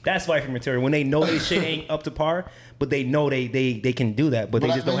 That's wifey material. When they know they shit ain't up to par, but they know they can do that, but they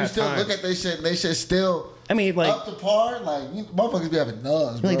just don't you have still time. look at they shit and they shit still I mean, like, up to par. Like motherfuckers be having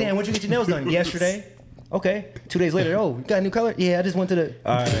nuts, bro. like, damn, when'd you get your nails done? Yesterday. Okay. 2 days later, oh, you got a new color? Yeah, I just went to the.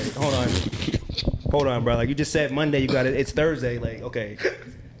 All right, hold on, bro. Like you just said Monday, you got it. It's Thursday. Like, okay.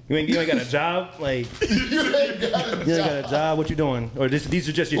 You ain't got a job? Like, You ain't got a you ain't got a job? What you doing? Or these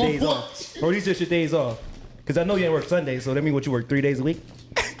are just your days What? off? Or these just your days off? Because I know you ain't work Sunday, so that means what you work 3 days a week?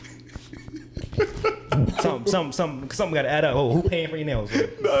 Something got to add up. Oh, who paying for your nails?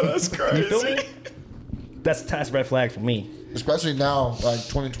 No, that's crazy. You feel me? That's red flag for me, Especially now, like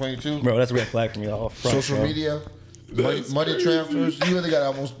 2022. bro. That's a red flag for me. All front, Social bro. media, That's money crazy. transfers. You really got to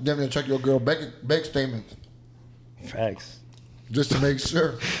almost damn near check your girl bank statements Facts. just to make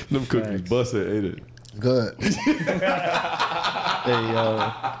sure. Them cookies busted, ain't it? Good. Hey,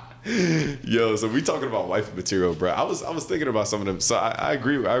 yo. Yo, so we talking about wife material, bro. I was thinking about some of them. So I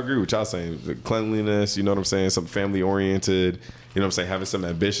agree with y'all saying the cleanliness. You know what I'm saying? Some family oriented. You know what I'm saying? Having some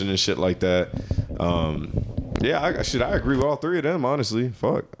ambition and shit like that. Yeah, I agree with all three of them. Honestly,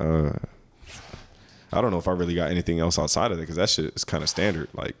 fuck. I don't know if I really got anything else outside of it because that shit is kind of standard.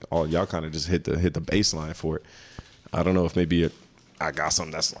 Like all y'all kind of just hit the baseline for it. I don't know if maybe I got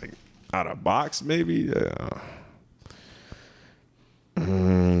something that's like out of box. Maybe.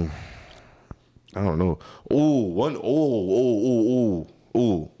 I don't know.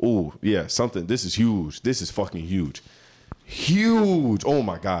 Yeah, something. This is huge. This is fucking huge. Huge. Oh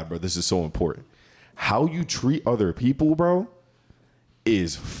my God, bro. This is so important. How you treat other people, bro,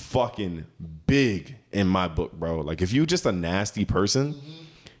 is fucking big in my book, bro. Like if you just a nasty person,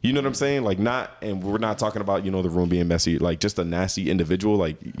 you know what I'm saying? Like and we're not talking about, the room being messy, like just a nasty individual.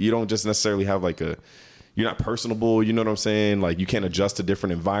 Like you don't just necessarily have you're not personable, you know what I'm saying? Like you can't adjust to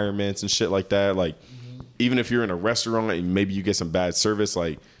different environments and shit like that. Like even if you're in a restaurant and maybe you get some bad service,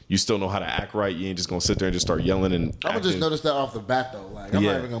 like you still know how to act right. You ain't just gonna sit there and just start yelling and I'm gonna just notice that off the bat though. Like I'm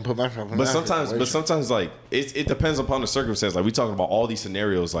not even gonna put myself in but that sometimes like it depends upon the circumstance. Like we talking about all these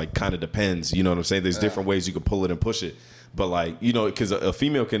scenarios, like kind of depends. You know what I'm saying? There's different ways you can pull it and push it. But like, because a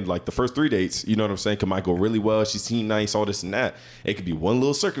female can, like the first 3 dates, you know what I'm saying, might go really well. She seemed nice, all this and that. It could be one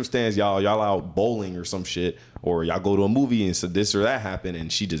little circumstance, y'all out bowling or some shit, or y'all go to a movie and so this or that happen, and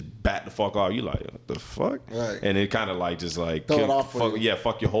she just bat the fuck off. You like, what the fuck? Right. And it kind of like just like throw it off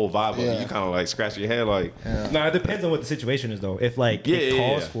fuck your whole vibe. Yeah. You kind of like scratch your head like. Yeah. No, it depends on what the situation is though. If like it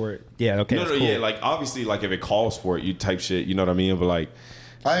calls for it, okay. No, cool. yeah, like obviously, like if it calls for it, you type shit. You know what I mean? But like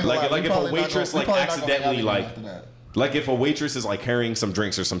if a waitress like accidentally like if a waitress is like carrying some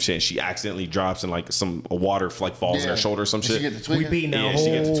drinks or some shit, and she accidentally drops and like some water like falls in her shoulder or some shit. We beating the whole,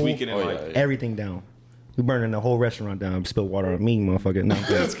 she gets to tweaking and everything down. We burning the whole restaurant down. Spill water on me, motherfucker. No,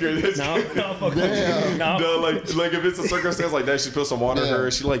 that's good. No, like if it's a circumstance like that, she spills some water on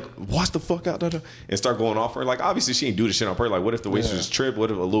her. She like wash the fuck out, and start going off her. Like obviously she ain't do the shit on purpose. Like what if the waitress tripped? What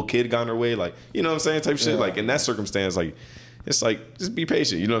if a little kid got in her way? Like you know what I'm saying? Type shit. Like in that circumstance, like. It's like just be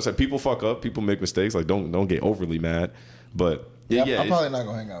patient. You know what I'm saying? People fuck up. People make mistakes. Like don't get overly mad. But I'm probably not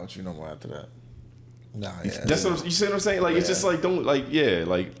gonna hang out with you no more after that. Nah, yeah. That's what you see what I'm saying? Like it's just like don't like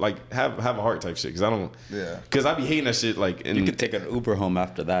have a heart type shit because I don't. Yeah. Because I be hating that shit. Like you could take an Uber home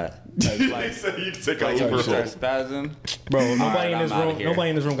after that. Like, so you can take an Uber home. Spazzing. Bro, nobody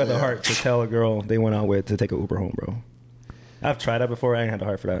in this room got the heart to tell a girl they went out with to take an Uber home, bro. I've tried that before. I ain't had the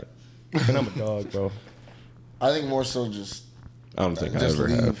heart for that. And I'm a dog, bro. I think more so just. I don't think I ever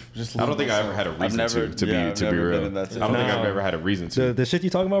have. I don't think I ever had a reason to be real. I don't think I've ever had a reason to. The shit you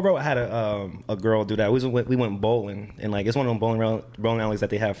talking about, bro? I had a girl do that. We went bowling, and like it's one of them bowling alleys that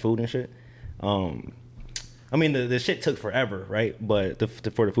they have food and shit. I mean the shit took forever, right? But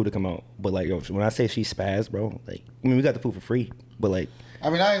for the food to come out. But like when I say she spazzed, bro, like I mean we got the food for free, but like. I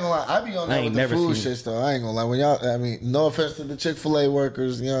mean, I ain't gonna lie. I be on that with the food shit, though. I ain't gonna lie. When y'all, I mean, no offense to the Chick-fil-A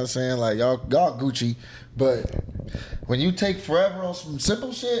workers, you know what I'm saying? Like, y'all Gucci. But when you take forever on some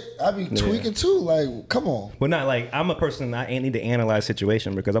simple shit, I be tweaking too. Like, come on. Well, not like, I'm a person, I need to analyze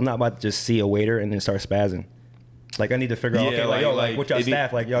situation because I'm not about to just see a waiter and then start spazzing. Like I need to figure out, okay, like what y'all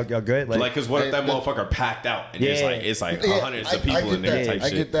staff, like y'all good, like because what if that motherfucker packed out and it's like hundreds of people in there type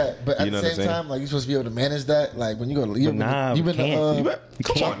shit. I get that, but at the same time, like you're supposed to be able to manage that. Like when you go,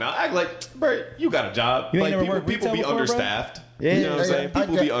 come on now, act like, bro, you got a job. Like people be understaffed. Yeah, you know what I'm saying?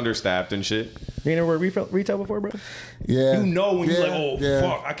 People be understaffed and shit. You ain't never worked retail before, bro? Yeah. You know when you're like,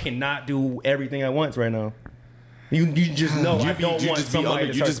 fuck, I cannot do everything at once right now. You just know I don't want somebody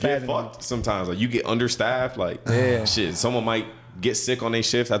to start just get fucked sometimes. Like you get understaffed. Like shit, someone might get sick on their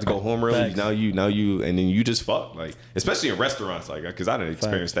shift, have to go home early. Thanks. Now you, and then you just fuck. Like especially in restaurants, like because I didn't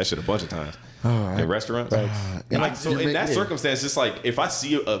experience that shit a bunch of times in restaurants. So in that circumstance, it's like if I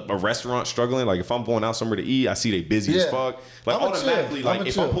see a restaurant struggling, like if I'm going out somewhere to eat, I see they busy as fuck. Like automatically, like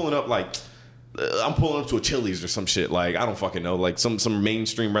if I'm pulling up like. I'm pulling up to a Chili's or some shit. Like, I don't fucking know. Like, some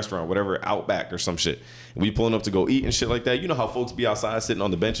mainstream restaurant, whatever, Outback or some shit. And we pulling up to go eat and shit like that. You know how folks be outside sitting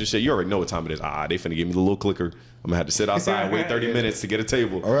on the bench and shit? You already know what time it is. They finna give me the little clicker. I'm gonna have to sit outside and wait 30 minutes to get a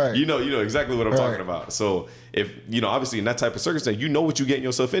table. All right. You know exactly what I'm talking about. So, if, obviously in that type of circumstance, you know what you're getting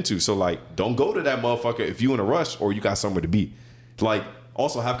yourself into. So, like, don't go to that motherfucker if you in a rush or you got somewhere to be. Like,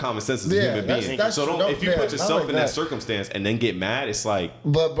 also have common sense as a human being. So if you put yourself in that circumstance and then get mad, it's like,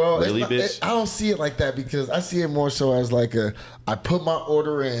 but bro, really, bitch? I don't see it like that because I see it more so as like I put my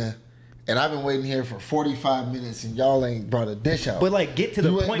order in and I've been waiting here for 45 minutes and y'all ain't brought a dish out. But like get to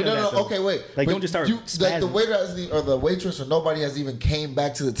the point. Okay, wait. Like don't just start. Like the waiter or the waitress or nobody has even came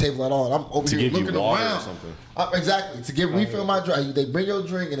back to the table at all. And I'm over here looking around. Or something. Exactly. To refill my drink. They bring your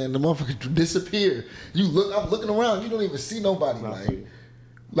drink and then the motherfucker disappear. I'm looking around. You don't even see nobody.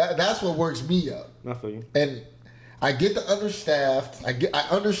 That's what works me up. Not for you. And I get the understaffed. I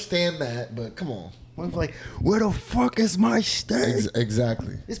understand that, but come on. I'm like, where the fuck is my steak?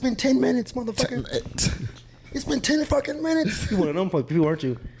 Exactly. It's been 10 minutes, motherfucker. It's been 10 fucking minutes. You one of them people, aren't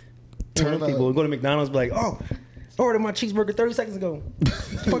you? People go to McDonald's, be like, oh, I ordered my cheeseburger 30 seconds ago. What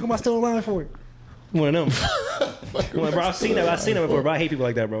the fuck am I still in line for? One of them. Bro, I've seen that before, bro. I hate people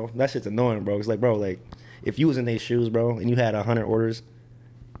like that, bro. That shit's annoying, bro. It's like, bro, like, if you was in their shoes, bro, and you had 100 orders,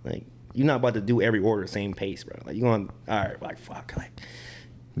 like, you're not about to do every order the same pace, bro. Like, you going, all right, like, fuck, like,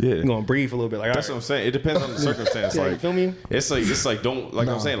 Yeah. You're gonna breathe for a little bit. Like That's what I'm saying. It depends on the circumstance. Yeah, like, you feel me? It's like don't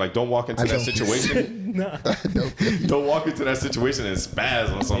I'm saying, like, don't walk into I that don't. situation. Nah. Don't walk into that situation and spaz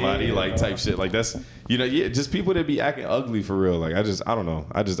on somebody, like, type shit. Like, that's, just people that be acting ugly for real. Like, I don't know.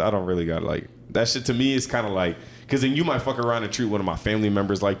 I don't really got, like, that shit to me is kind of like, because then you might fuck around and treat one of my family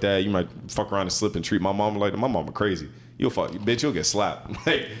members like that. You might fuck around and slip and treat my mom like that. My mama crazy. You'll get slapped.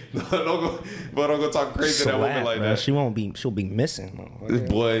 Like, don't go talk crazy to that woman like that. She'll be missing.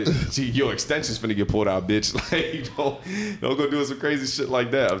 Boy, your extension's finna get pulled out, bitch. Like, don't go doing some crazy shit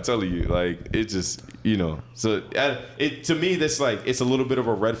like that. I'm telling you, like, it just, So to me, that's like, it's a little bit of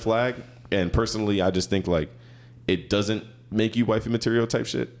a red flag. And personally, I just think like, it doesn't make you wifey material type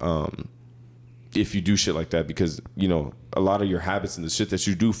shit. If you do shit like that, because a lot of your habits and the shit that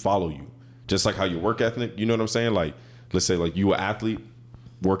you do follow you, just like how your work ethic. You know what I'm saying? Like, let's say like you an athlete,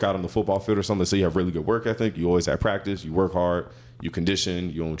 work out on the football field or something. Let's say you have really good work ethic. You always have practice. You work hard. You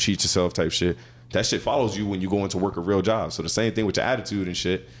condition. You don't cheat yourself type shit. That shit follows you when you go into work a real job. So the same thing with your attitude and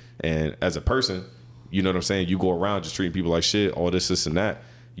shit. And as a person, you know what I'm saying? You go around just treating people like shit, all this and that.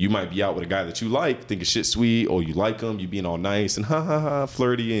 You might be out with a guy that you like, thinking shit sweet, or you like him, you being all nice and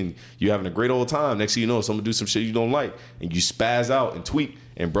flirty, and you having a great old time. Next thing you know, someone do some shit you don't like, and you spaz out and tweet,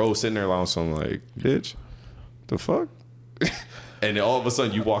 and bro sitting there like, something like, bitch, the fuck? And then all of a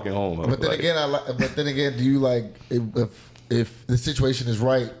sudden you walking home. But then again, do you like if the situation is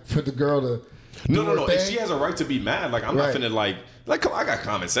right for the girl to? No. If she has a right to be mad, like I'm not finna like come on, I got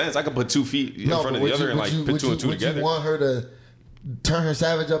common sense. I can put 2 feet in front of the other and like put 2 and 2 together. Would you want her to turn her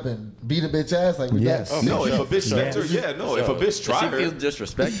savage up and beat a bitch ass? Like, yes. No, if a bitch stepped her, if a bitch tried her, she feels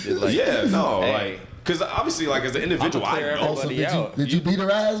disrespected. Like, like, because obviously, like, as an individual, I know. Did you beat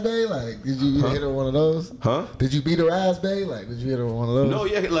her ass, babe? Like, did you hit her with one of those? Huh? Did you beat her ass, babe? Like, did you hit her with one of those? No,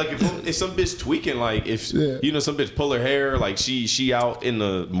 yeah, like if some bitch tweaking, like if some bitch pull her hair, like she out in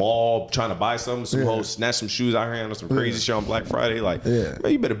the mall trying to buy something, some hoes snatch some shoes out here and some crazy shit on Black Friday, like, man,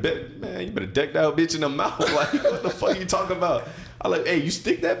 you better deck that bitch in the mouth. Like, what the fuck you talking about? I like, hey, you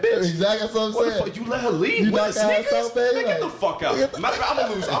stick that bitch. Exactly, that's what I'm saying. What the fuck? You let her leave with the sneakers? Man, get the fuck out. Matter of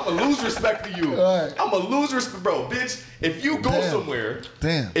fact, I'm gonna lose respect for you. Right. I'm gonna lose respect, bro. Bitch, if you go somewhere,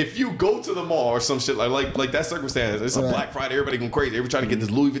 if you go to the mall or some shit like that circumstance, it's a Black Friday, everybody going crazy, everybody trying to get this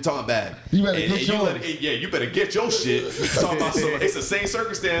Louis Vuitton bag. You better get yours. You better get your shit. Talking about it's the same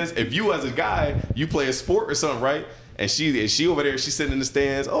circumstance. If you as a guy, you play a sport or something, right? And she over there, she's sitting in the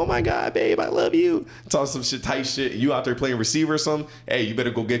stands. Oh my God, babe, I love you. Talking some shit, tight shit. You out there playing receiver or something. Hey, you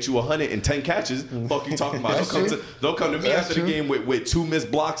better go get you 110 catches. Fuck you talking about? Don't come to me after the game with 2 missed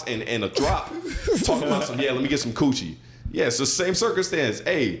blocks and a drop. Talking about some, let me get some coochie. Yeah, so same circumstance.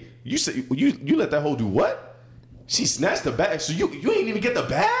 Hey, you said you let that hoe do what? She snatched the bag. So you ain't even get the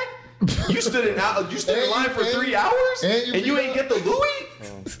bag? You stood in line for 3 hours and you ain't get the Louis?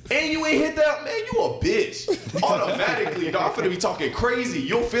 And you ain't hit that, man, you a bitch. Automatically, dog, I'm finna be talking crazy.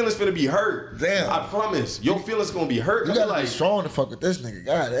 Your feelings finna be hurt. Damn. I promise. Your feelings gonna be hurt. You gotta be strong to fuck with this nigga.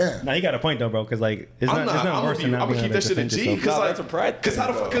 God damn. Now you got a point though, bro, because like it's not worse than not being able to defend yourself.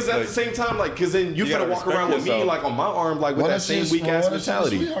 Because at the same time, like, because then you finna walk around with me like on my arm, like with that same weak ass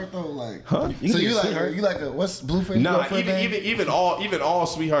mentality. Sweetheart though, like, huh? So you like a what's Blueface? Nah, even all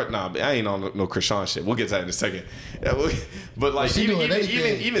sweetheart. Nah, I ain't on no Krishan shit. We'll get to that in a second. But like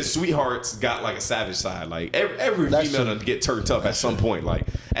even sweethearts got like a savage side. Like every female gonna get turned up at some point. Like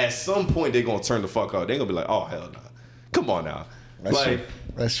at some point they gonna turn the fuck up. They gonna be like, oh hell no, come on now.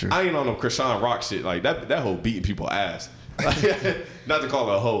 That's true. I ain't on no Krishan Rock shit. Like that whole beating people ass. Like, not to call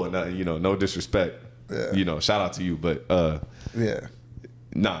her a hoe and nothing, no disrespect. Yeah. Shout out to you, but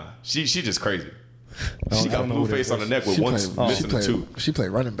nah, she just crazy. She got Blueface on the neck with missing the 2. She played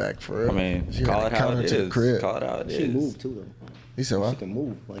running back for real. I mean, call it how it is. Call it how it is. She moved too though. You said what? She can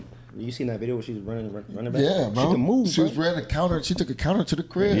move. Like, you seen that video where she was running back? Yeah, bro. She can move. She was running a counter. She took a counter to the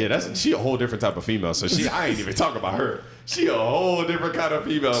crib. Yeah, she a whole different type of female. So I ain't even talking about her. She a whole different kind of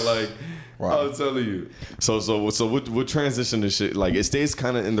female. Like, wow. I'm telling you. So we'll transition to shit. Like, it stays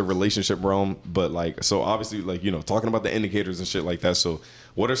kind of in the relationship realm, but like, so obviously, like, talking about the indicators and shit like that. So,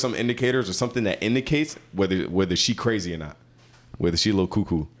 what are some indicators or something that indicates whether she crazy or not, whether she a little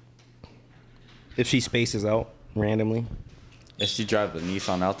cuckoo? If she spaces out randomly. If she drives a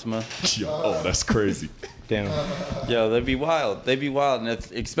Nissan Altima. Yo, that's crazy. Damn. Yo, they'd be wild. And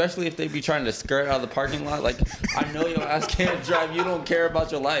especially if they be trying to skirt out of the parking lot. Like, I know your ass can't drive. You don't care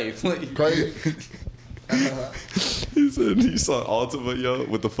about your life. Crazy. He said Nissan Altima, yo,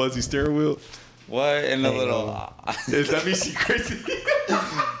 with the fuzzy steering wheel. What? And the little... Does that mean she crazy?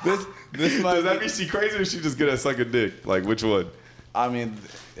 Does that mean she crazy or she just good at sucking dick? Like, which one? I mean,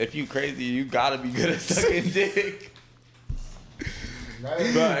 if you crazy, you gotta be good at sucking dick.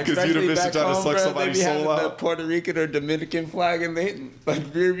 Right? Because you the bitch that try to suck somebody's soul The out. Puerto Rican or Dominican flag and they like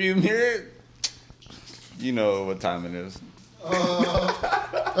rear view mirror. You know what time it is.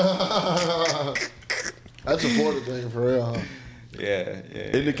 That's a Florida thing for real, huh? Yeah.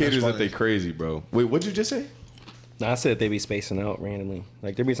 Indicators That's that they crazy, bro. Wait, what'd you just say? No, I said they be spacing out randomly.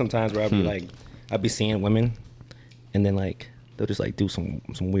 Like there be some times where I'd be seeing women, and then like they'll just like do some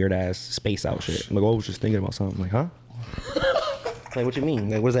weird ass space out shit. I'm like, oh, I was just thinking about something. I'm like, huh? Like, what you mean?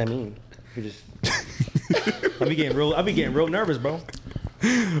 Like, what does that mean? You just I be getting real nervous, bro.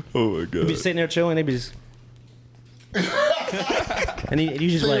 Oh my god. Be sitting there chilling, they be just. And you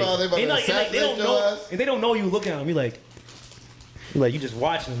just Think like, about it, they about to they don't assassinate your know, ass. and they don't know you looking at them. You just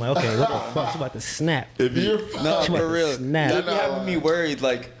watching them. Like, okay, what the fuck? She's about to snap. No, She about for to real. snap. That be having me worried.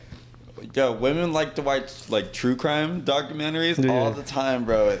 Like, yo, women like to watch like true crime documentaries all the time,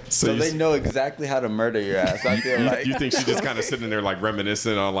 bro. So they know exactly how to murder your ass. I feel like. You think she just kind of sitting there like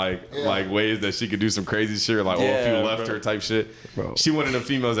reminiscing on like ways that she could do some crazy shit, like if you left her type shit. Bro. She one of the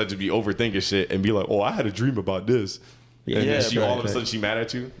females that just be overthinking shit and be like, oh, I had a dream about this. And then she all of a sudden she mad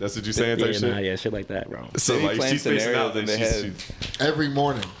at you. That's what you saying type shit. Shit like that, bro. So They be like playing she's spacing out, then scenarios in she's Every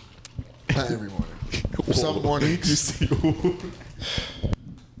morning. Not every morning. Some mornings.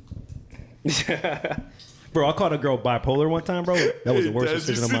 You see, Bro, I called a girl bipolar one time, bro. That was the worst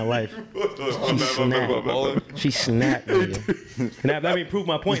decision of my life. She snapped, nigga. And that proved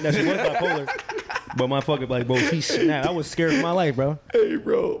my point that she was bipolar. But my fucking like, bro, she snapped. I was scared for my life, bro. Hey,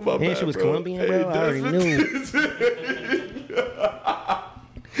 bro, my And bad, she was bro. Colombian, bro. I already knew.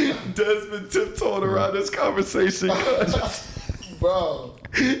 Desmond tiptoed around this conversation. Bro.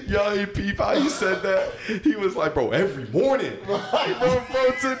 Y'all ain't peep how you said that. He was like, bro, every morning. Bro,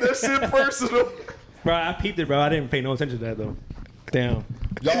 took that shit personal. Bro, I peeped it, bro. I didn't pay no attention to that, though. Damn.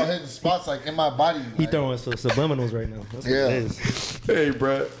 Y'all hitting spots like in my body. He like, throwing some subliminals right now. That's what Yeah. it is. Hey,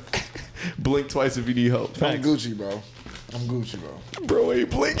 bro. Blink twice if you need help. I'm Gucci, bro. I'm Gucci, bro. Bro ain't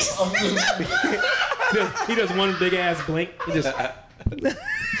blinks. I'm Gucci. He does one big ass blink. He just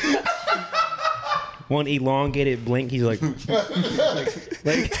one elongated blink. He's like,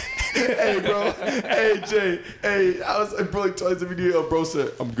 Hey, bro. Hey, Jay. Hey, I was like, blink twice if you need help. Bro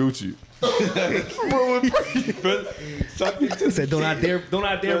said, I'm Gucci. Bro, he said, don't I dare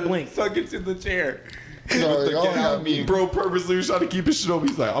blink. Suck it to the chair. No, y'all got me. bro purposely was trying to keep his shit on.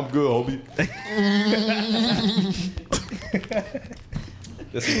 He's like, I'm good, homie.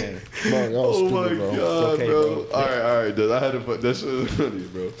 This man. Bro, y'all Oh stupid, my bro. god, okay, bro. bro. All right, dude. I had to put that shit in funny,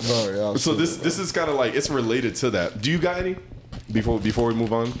 bro. Bro, y'all So stupid, this is kind of like it's related to that. Do you got any before we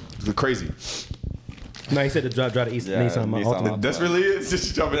move on? The crazy. No, he said to drive the East Yeah, Nissan, my Nissan ultimate. Altima. That's really it. It's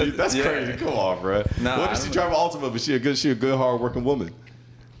just jumping. That's Yeah. crazy. Come on, bro. Nah, what I does she don't- drive an Altima? But she a good, hard working woman.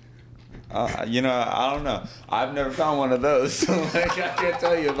 You know, I don't know. I've never found one of those, so like, I can't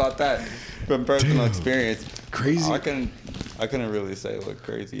tell you about that from personal experience. Crazy. I couldn't really say what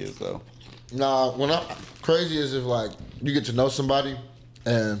crazy is though. Nah, crazy is if like you get to know somebody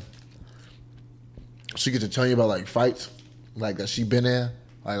and she get to tell you about like fights like that she been in.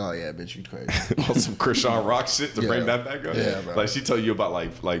 Like, oh yeah, bitch, you crazy. On some Christian Rock shit to Yeah. bring that back up. Yeah, bro. Like she tell you about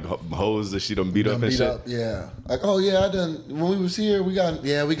like hoes that she done beat up and Beat shit. up, yeah. Like, oh yeah, I done when we was here, we got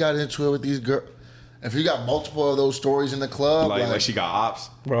into it with these girls. If you got multiple of those stories in the club, Like she got ops.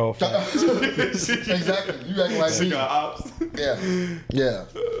 Bro, exactly. You act like She me. got ops. Yeah.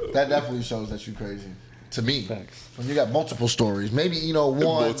 That definitely shows that you crazy. To me. Facts. When you got multiple stories. Maybe, one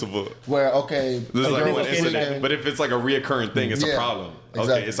Multiple. where, okay, This is like girl one was incident, kidnapped. but if it's like a reoccurring thing, it's a Yeah, problem. Okay,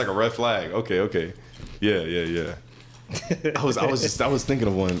 exactly. it's like a red flag. Okay. Yeah. I was thinking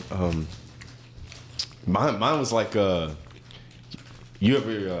of one. Mine was like you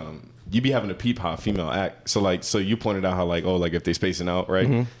ever you be having to peep how a female act. So you pointed out how like if they spacing out, right?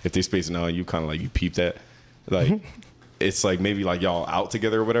 Mm-hmm. If they spacing out, you kind of like you peep that, like. It's like maybe like y'all out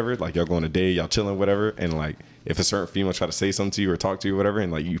together or whatever, like y'all going on a date, y'all chilling, whatever, and like if a certain female try to say something to you or talk to you or whatever,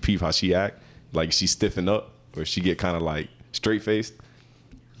 and like you peep how she act, like she stiffen up or she get kind of like straight faced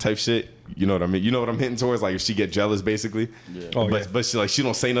type shit. You know what I mean? You know what I'm hitting towards? Like if she get jealous, basically. Yeah. Oh, but yeah. but she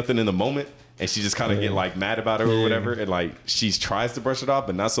don't say nothing in the moment, and she just kind of get like mad about it or whatever, and like she tries to brush it off,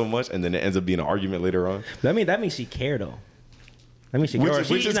 but not so much, and then it ends up being an argument later on. that means she care though. That means she Which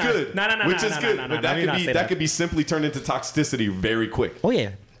care. is good. No. Which is good. But that could be simply turned into toxicity very quick. Oh yeah.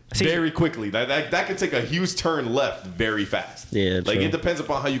 See, Very quickly. That could take a huge turn left very fast. Yeah, like true. it depends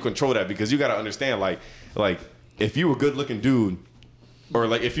upon how you control that, because you got to understand like if you a good looking dude, or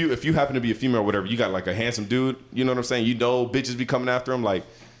like if you happen to be a female or whatever, you got like a handsome dude, you know what I'm saying? You know bitches be coming after him like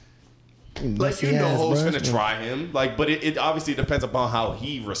messy you know ass, hoes bro. finna try him, like, but it obviously depends upon how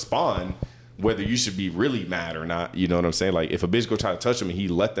he respond whether you should be really mad or not. You know what I'm saying? Like, if a bitch go try to touch him and he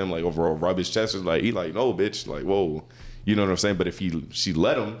let them, like, overall rub his chest, like, he like, no, bitch, like, whoa. You know what I'm saying? But if she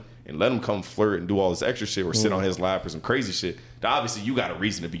let him and let him come flirt and do all this extra shit or sit on his lap or some crazy shit, then obviously you got a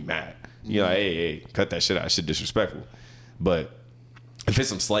reason to be mad. You're like, hey, cut that shit out. Shit disrespectful. But if it's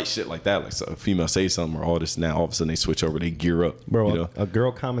some slight shit like that, like so a female say something or all this, now all of a sudden they switch over, they gear up. Bro, you know? a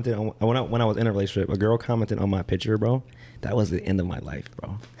girl commented on when I was in a relationship. A girl commented on my picture, bro. That was the end of my life,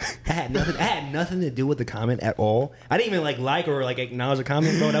 bro. I had nothing to do with the comment at all. I didn't even like or like acknowledge the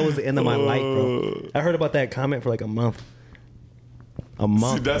comment, bro. That was the end of my life, bro. I heard about that comment for like a month.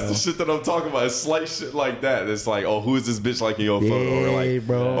 See, that's the shit that I'm talking about. It's slight shit like that. It's like, oh, who is this bitch like in your photo? Or like,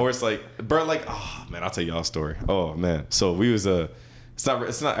 bro. Or it's like, bro, like, oh man, I'll tell y'all a story. Oh man, so we was it's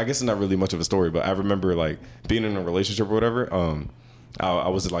not. I guess it's not really much of a story, but I remember like being in a relationship or whatever. I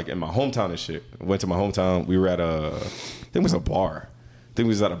was like in my hometown and shit. Went to my hometown. We were at I think it was a bar. I think we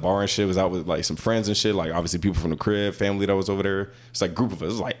was at a bar and shit. Was out with like some friends and shit. Like obviously people from the crib, family that was over there. It's like a group of us.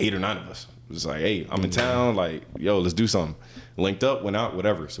 It was like 8 or 9 of us. It was like, hey, I'm in town. Like, yo, let's do something. Linked up, went out,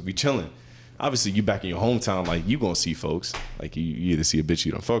 whatever. So we chilling. Obviously, you back in your hometown, like you gonna see folks. Like you either see a bitch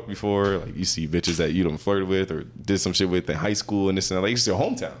you done fucked before, like you see bitches that you done flirted with or did some shit with in high school and this and that. Like it's your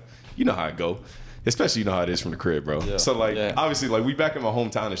hometown. You know how it go. Especially you know how it is from the crib, bro. Yeah. So like obviously like we back in my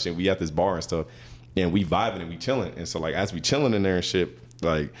hometown and shit. We at this bar and stuff, and we vibing and we chilling. And so like as we chilling in there and shit,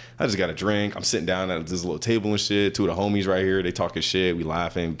 like I just got a drink. I'm sitting down at this little table and shit. 2 of the homies right here. They talking shit. We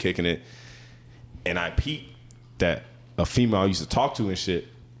laughing, kicking it. And I peeped that a female I used to talk to and shit,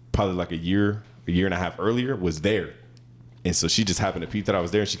 probably like a year and a half earlier, was there. And so she just happened to peep that I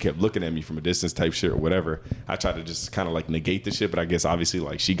was there, and she kept looking at me from a distance type shit or whatever. I tried to just kind of like negate the shit, but I guess obviously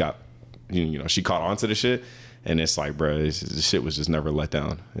like she got, you know, she caught on to the shit. And it's like, bro, the shit was just never let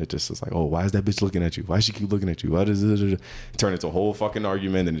down. It just was like, oh, why is that bitch looking at you? Why does she keep looking at you? Why does it turn into a whole fucking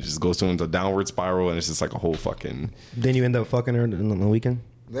argument, and it just goes into a downward spiral, and it's just like a whole fucking. Then you end up fucking her on the weekend?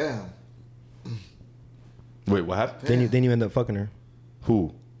 Yeah. Wait, what happened? Then you end up fucking her.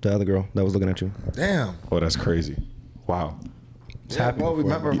 Who? The other girl that was looking at you. Damn. Oh, that's crazy. Wow. It's happened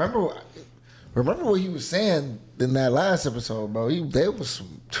before. Remember what he was saying in that last episode, bro. There was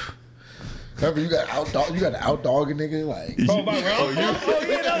some. Remember, you got to outdog a nigga, like. Oh, my bro.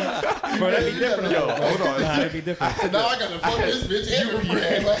 Yeah, bro, that'd be different. Yo, hold on. Nah, that'd be different. Now I got to fuck this bitch.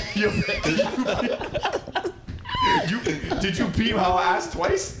 Did you peep how I asked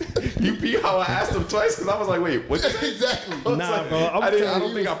twice? You peep how I asked him twice? Because I was like, wait, what? Exactly. Nah, bro. I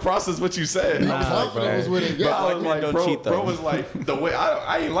don't think I processed what you said. I was confident with it. But I was like, bro was like, the way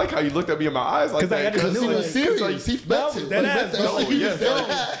I didn't like how you looked at me in my eyes like that. Because he was serious. He meant it.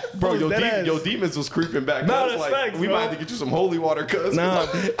 Bro, your demons was creeping back. No, that's like, facts, we might have to get you some holy water, cuz. Nah,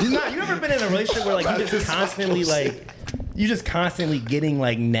 you ever been in a relationship where like you just constantly like. You just constantly getting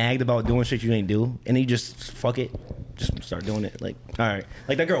like nagged about doing shit you ain't do, and then you just fuck it, just start doing it. Like, all right,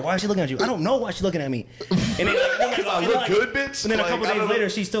 like that girl, why is she looking at you? I don't know why she's looking at me. And then I look good, bitch. And then a couple days later,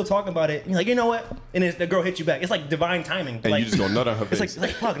 she's still talking about it. And you're like, you know what? And then the girl hits you back. It's like divine timing. And like, you just go nut on her face. It's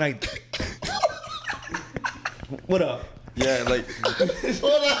like fuck. Like, what up? Yeah, like No.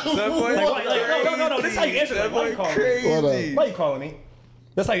 This is how you answer that. Why you calling me? Why you calling me?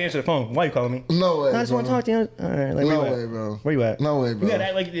 That's how you answer the phone. Why you calling me? No way. I just want to talk to you. All right, like, no way, bro. Where you at? No way, bro. You gotta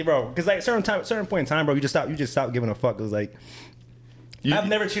act like, bro, because like certain point in time, bro, you just stop giving a fuck. Cause like, I've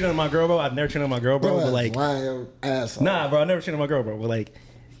never cheated on my girl, bro. But like, asshole. Nah, bro, I never cheated on my girl, bro. But like,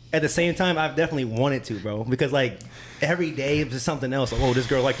 at the same time, I've definitely wanted to, bro, because like every day it's just something else. Like, oh, this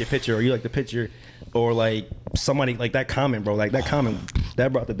girl liked your picture, or you like the picture, or like somebody like that comment, bro. Like that comment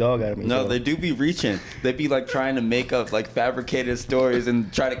that brought the dog out of me. No, bro. they do be reaching. They be like trying to make up like fabricated stories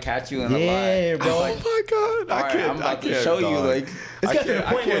and try to catch you in a lie. Yeah, bro. Oh my god, I'm about to show you like. It's got to the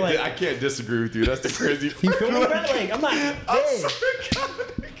point where like I can't disagree with you. That's the crazy. You feel me, bro? Like I'm not.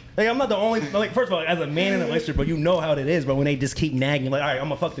 Like I'm not the only. Like first of all, as a man in a relationship, bro, you know how it is, bro. When they just keep nagging, like, all right, I'm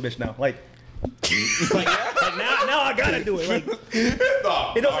gonna fuck the bitch now, like now I gotta do it. Like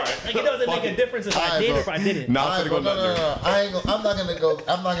it doesn't make a difference if I did or if I didn't. No. I'm not gonna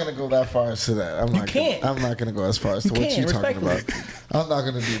go that far as to that. I'm not gonna go as far as to what you're talking about. I'm not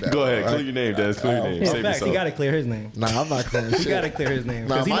gonna do that. Go ahead, clear your name, Des. Clear your name. In fact, he gotta clear his name. Nah, I'm not clearing shit. You gotta clear his name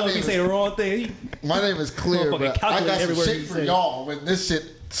because he knows if he say the wrong thing. My name is clear, but I got some shit for y'all. When this shit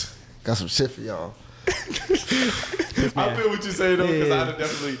got some shit for y'all. I feel what you're saying though, because I'd have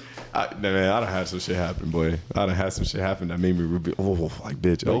definitely. I done had some shit happen, boy. I done had some shit happen that made me like,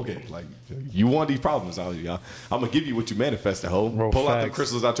 bitch, okay. Like, you want these problems out here, y'all. I'm going to give you what you manifested, ho. Pull out the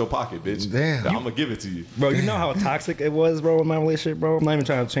crystals out your pocket, bitch. Damn. I'm going to give it to you. Bro, you know how toxic it was, bro, in my relationship, bro? I'm not even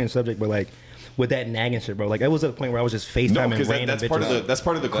trying to change the subject, but like, with that nagging shit, bro. Like, it was at a point where I was just FaceTiming No, because random bitches. that's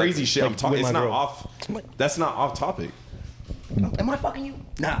part of the crazy shit I'm talking. with It's my not girl. off. That's not off topic. Am I fucking you?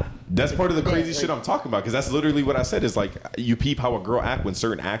 Nah. That's part of the crazy shit I'm talking about, because that's literally what I said. Is like, you peep how a girl act when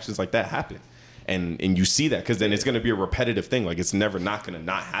certain actions like that happen, and you see that, because then it's gonna be a repetitive thing. Like, it's never not gonna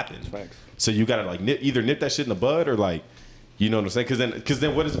not happen. Facts. So you gotta like either nip that shit in the bud, or like, you know what I'm saying? Because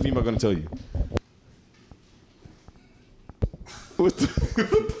then what is the female gonna tell you? What the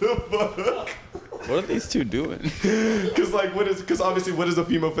fuck? What are these two doing? Because obviously, what is the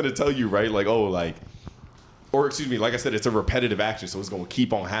female finna tell you, right? Like, oh, like, or excuse me, like I said, it's a repetitive action, so it's gonna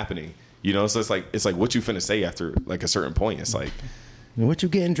keep on happening. You know, so it's like what you finna say after like a certain point. It's like, What you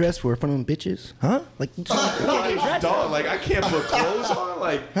getting dressed for? In front of them bitches? Huh? Like, dog, like I can't put clothes on.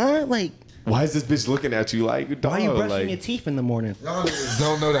 Like, huh? Like, why is this bitch looking at you? Like, dog, why you brushing like, your teeth in the morning? Y'all niggas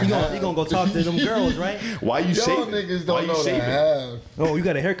don't know that. You gonna go talk to them girls, right? why you Y'all shaving? niggas Why don't you know shaving? that. Oh, you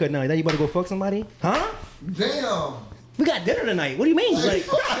got a haircut now. Now you about to go fuck somebody? Huh? Damn. We got dinner tonight. What do you mean? Like,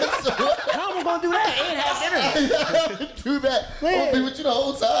 how am I gonna do that and have dinner? Do that. I'll be with you the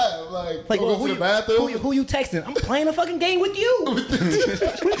whole time. Like well, go to the bathroom. who you texting? I'm playing a fucking game with you. We playing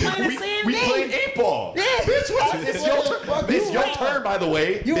the same We game. playing 8 ball. Yeah, It's your turn. It's your turn, by the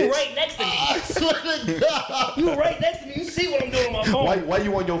way. You were bitch. right next to me. I swear to God. You were right next to me. You see what I'm doing on my phone. Why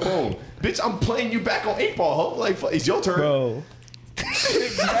you on your phone? Bitch, I'm playing you back on 8 ball, ho. Like, it's your turn. Bro.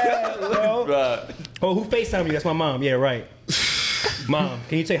 Bro. Bruh. Oh, who FaceTime you? That's my mom. Yeah, right. Mom,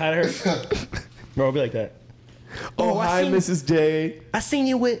 can you say hi to her? Bro, I'll be like that. Oh, I hi, seen- Mrs. J. I seen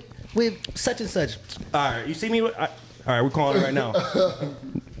you with such and such. All right, you see me with... all right, we're calling her right now. Was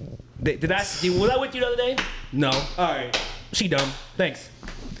I with you the other day? No. All right. She dumb. Thanks.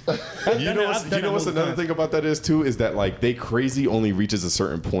 You know what's another thing about that is too, is that like they crazy only reaches a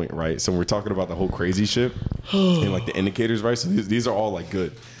certain point, right? So when we're talking about the whole crazy shit and like the indicators, right? So these are all like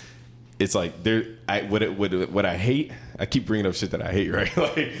good. It's like what I hate. I keep bringing up shit that I hate, right?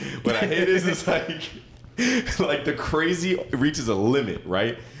 Like what I hate is like the crazy reaches a limit,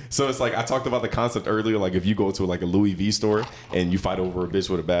 right? So it's like I talked about the concept earlier. Like if you go to like a Louis V store and you fight over a bitch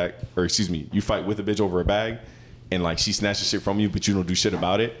with a bag, or excuse me, you fight with a bitch over a bag, and like she snatches shit from you, but you don't do shit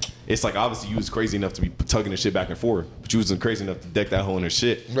about it. It's like obviously you was crazy enough to be tugging the shit back and forth, but you wasn't crazy enough to deck that hole in her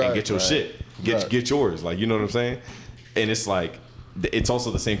shit and get your shit, get yours. Like, you know what I'm saying? And it's like it's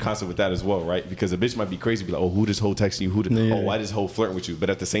also the same concept with that as well, right? Because a bitch might be crazy, be like, oh, who this hoe texting you? Oh, why this hoe flirting with you? But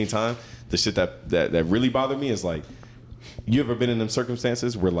at the same time, the shit that really bothered me is like, you ever been in them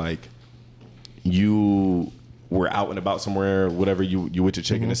circumstances where like you were out and about somewhere, whatever, you with your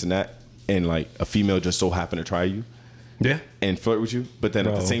chick and this and that, and like a female just so happened to try you, and flirt with you, but then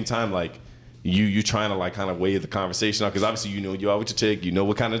at the same time, like you trying to like kind of weigh the conversation out, because obviously you out with your chick, you know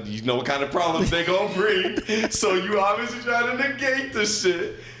what kind of problems they gonna bring, so you obviously trying to negate the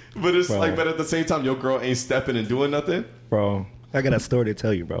shit, but it's like, but at the same time, your girl ain't stepping and doing nothing. Bro, I got a story to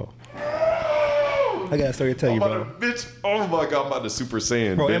tell you, bro. Bro. Bitch, oh my God, I'm about to Super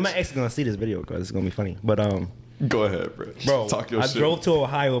Saiyan, Bro, bitch. and my ex is gonna see this video because it's gonna be funny. But Go ahead, bro. Talk your shit. I drove to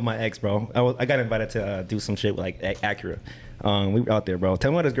Ohio with my ex, bro. I got invited to do some shit with like Acura. We were out there, bro.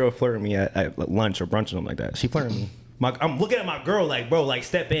 Tell me why this girl flirted me at lunch or brunch or something like that. She flirted me. I'm looking at my girl like, bro, like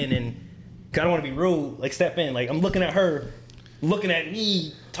step in, and 'cause I don't want to be rude. Like step in. Like I'm looking at her, looking at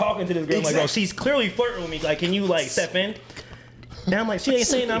me, talking to this girl. I'm like, bro, she's clearly flirting with me. Like, can you like step in? And I'm like, she ain't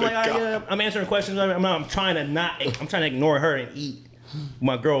saying nothing. I'm like, yeah, I'm answering questions. I'm trying to ignore her and eat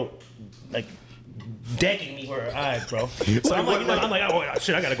my girl, like decking me with her eyes, bro. So I'm like, oh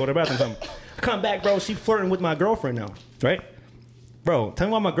shit, I gotta go to the bathroom. Something. I come back, bro. She flirting with my girlfriend now, right? Bro, tell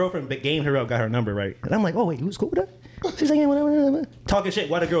me why my girlfriend gamed her up, got her number, right? And I'm like, oh wait, who's cool with her? She's like, yeah, whatever. Talking shit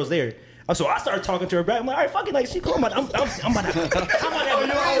while the girl's there. So I started talking to her back. I'm like, all right, fuck it, like she cool. I'm about to I'm hyped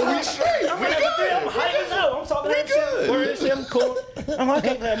as hell. I'm talking to her shit. Flirting shit. I'm cool. I'm like,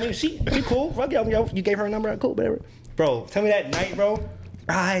 okay, I mean, she cool. Fuck it, you gave her a number, cool, whatever. Bro, tell me that night, bro.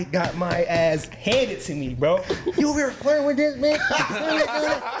 I got my ass handed to me, bro. You over here flirting with this man?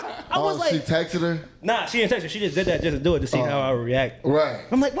 I was like, she texted her? Nah, she didn't text her. She just did that just to do it to see how I would react. Right.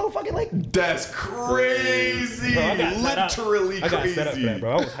 I'm like, motherfucking like. That's crazy. Bro, Literally crazy. I got set up for that,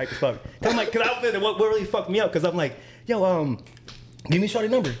 bro. I was hyped as fuck. I'm like, cause what really fucked me up? Cause I'm like, yo, give me shorty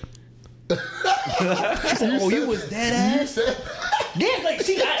number. She said, oh, you was dead ass. Yeah, like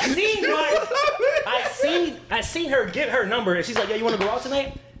I seen her get her number, and she's like, "Yeah, you want to go out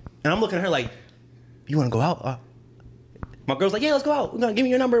tonight?" And I'm looking at her like, "You want to go out?" My girl's like, "Yeah, let's go out. We're gonna give me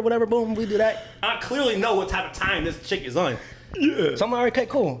your number, whatever." Boom, we do that. I clearly know what type of time this chick is on. Yeah. So I'm like, "Okay,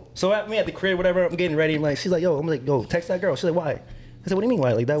 cool." So at the crib, whatever, I'm getting ready. I'm like, she's like, "Yo," I'm like, "Go text that girl." She's like, "Why?" I said, what do you mean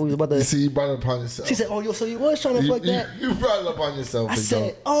why? Like that we was about to. You see, you brought it upon yourself. She said, oh, yo, so you was trying to fuck that? You brought it upon yourself. I big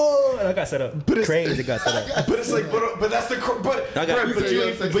said, dog. oh, and I got set up. But crazy got set up. But it's like, but that's the, but you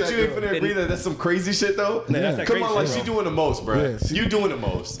ain't finna agree that that's some crazy shit though. Yeah, that's that come crazy on, like shit, she bro. doing the most, bro. Yeah, You doing the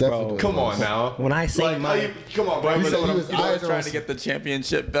most. Definitely. Come on now. When I say Like, come on, bro. He said he was You know, eyes trying on to get the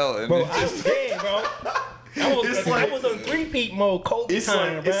championship belt, and Bro, it's I just was dead, bro. I was on 3-peat mode, cold It's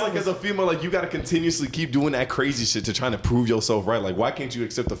time, like bro. it's like as a female, like you gotta continuously keep doing that crazy shit to trying to prove yourself right. Like, why can't you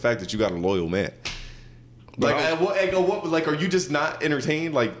accept the fact that you got a loyal man? Like, what? Are you just not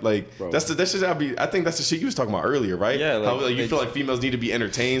entertained? Like, that's shit. I think that's the shit you was talking about earlier, right? Yeah, like, how you feel like females need to be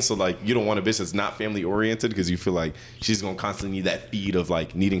entertained, so like you don't want a bitch that's not family oriented because you feel like she's gonna constantly need that feed of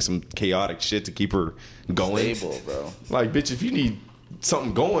like needing some chaotic shit to keep her going. stable, bro. Like, bitch, if you need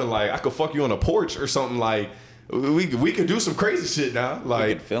something going, like I could fuck you on a porch or something. Like, we could do some crazy shit now. We Like,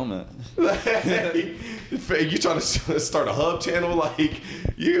 could film it. you trying to start a hub channel? Like,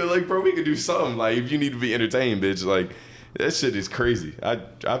 you like, bro, we could do something. Like, if you need to be entertained, bitch, like that shit is crazy.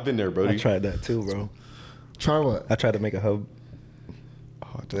 I've been there, Brody. I tried that too, bro. Try what? I tried to make a hub.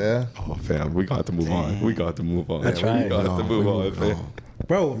 Yeah. Oh, fam, we got to move on. We got to move on. I tried. We got to move on, fam.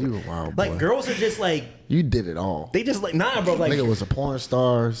 Bro, You a wild like boy. girls are just like You did it all. they just like nah, bro. Like Nigga was a porn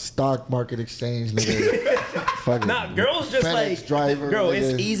star, stock market exchange, nigga. Fucking nah, girls just FedEx like driver. Bro, nigga.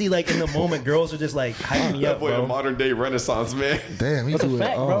 it's easy. Like in the moment, girls are just like hype me That up, boy, a bro. modern day Renaissance man. Damn, he That's a do it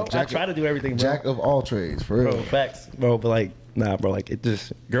fact, all. bro. I Jack try to do everything, bro. Jack of all trades, for real. Bro, facts, bro. But like, nah, bro. Like it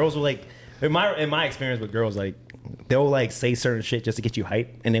just girls will like in my experience with girls, like they'll like say certain shit just to get you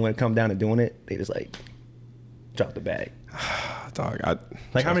hype, and then when it come down to doing it, they just like drop the bag. Dog,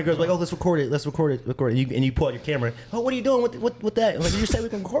 Like how many girls are like, oh, let's record it, and you pull out your camera. Oh, what are you doing with that? I'm like, you said we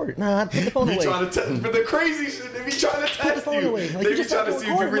can record it. Nah, put the phone be away. trying to test for the crazy shit. They be trying to Put the test phone you. away. Like, They you be just trying to have see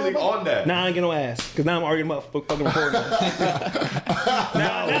if you're record it, really motherfucker. on that. Nah, I ain't get no ass because now I'm arguing about fucking recording.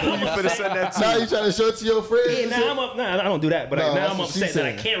 now You finna send that Now to you trying to show it to your friends? yeah, now I'm up. Nah, I don't do that. But No, like, now that's I'm what she upset that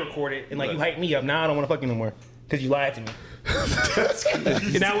I said. can't record it, and like you hype me up. Now I don't want to fuck you no more because you lied to me.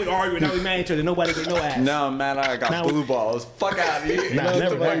 And now we arguing. Now we mad at each other. Nobody get no ass. No, man, I got Now- blue balls. Fuck out of here. Nah, No,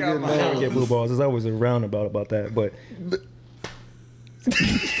 never, nobody never, get I never no- get blue balls. There's always a roundabout about that, but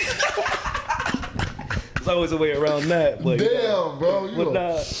there's always a way around that. But Damn, bro. You but a-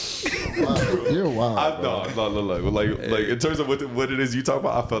 nah, wild. You're wild. no, like in terms of what it is you talk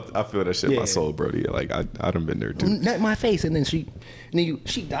about, I feel that shit in my Yeah. soul, Brody. Like I done been there too. not my face, and then she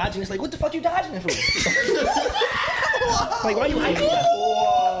dodging. It's like, what the fuck you dodging it for? Like, why you hyping me up?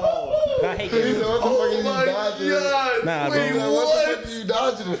 I hate He said, that. what the fuck are you dodging? Nah, He bro. said, what the fuck are you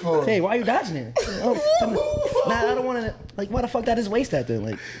dodging it for? Hey, why you dodging it? Oh, nah, I don't want to. Like, why the fuck did I just waste that then?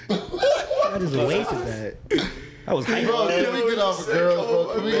 Like, I just wasted that. I was hyping. Bro, can we get off of girls,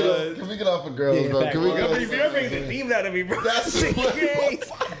 bro? Can we get off of girls, bro? Can we get off You're bringing the demon out of me, bro. That's crazy.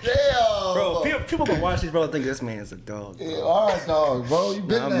 Damn. Bro, people gonna watch this, bro, and think this man's a dog. Yeah, all right, dog, bro. You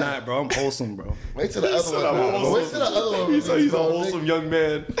been Nah, I'm there. not, bro. I'm wholesome, bro. Wait till the He other said one. I'm Wait wholesome. till the other one. He said he's a bro. wholesome young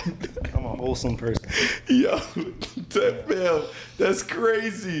man. I'm a wholesome person. Yo, that fam, that's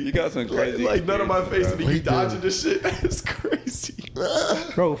crazy. You got some crazy like none of my face and We you did. dodging this shit. That's crazy.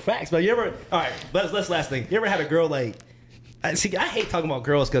 Bro, facts. But you ever? All right, let's last thing. You ever had a girl like? I hate talking about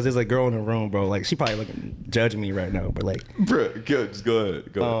girls because there's a girl in the room, bro. Like she probably judging me right now, but like, Bro, good. Just go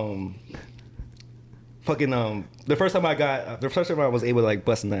ahead. Go ahead. the first time I was able to like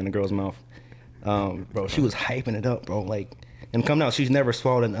bust that in the girl's mouth, bro, she was hyping it up, bro. Like, and come out, she's never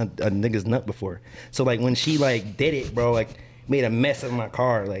swallowed a nigga's nut before. So like when she like did it, bro, like made a mess of my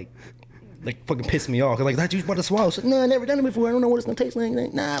car, like fucking pissed me off. Cause like that you about to swallow. So, no, I never done it before. I don't know what it's gonna taste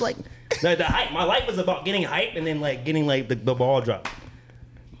like. Nah, like the hype. My life was about getting hype and then like getting like the ball drop.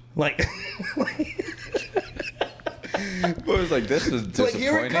 Like, Boy, it was like, this was like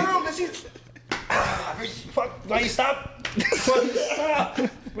here it disappointing. comes. And she's, fuck, why you stop? Stop.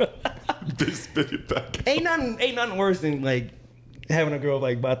 They spit it back. Ain't nothing worse than like having a girl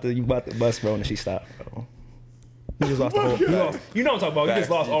like about to bust, bro, and she stopped, bro. You just lost the whole. You know what I'm talking about. You just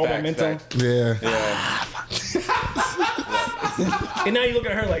lost all momentum. Yeah. Yeah. And now you look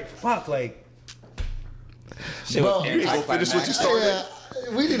at her like, fuck, like. Shit Bro, was you ain't gonna finish what you started. Yeah.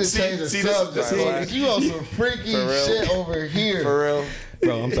 We need to change the see, this- subject. see, bro. You on some freaky For real. shit over here. For real.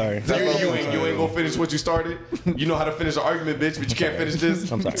 Bro, I'm sorry. You ain't gonna finish what you started. You know how to finish an argument, bitch, but you can't finish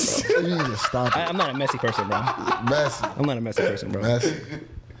this. I'm sorry, bro. You need to stop it. I'm not a messy person, bro. Messy. I'm not a messy person, bro. Messy.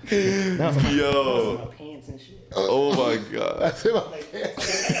 Yo. Pants and shit. Oh my god.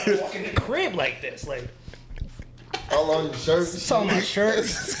 Walk in the crib like this, like. All on your shirt. It's on my shirt. Like,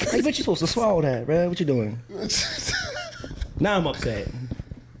 bitch, you supposed to swallow that, bro. What you doing? Now I'm upset.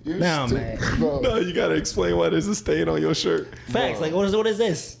 Nah, man. Bro. No, you gotta explain why there's a stain on your shirt. Facts. Like, what is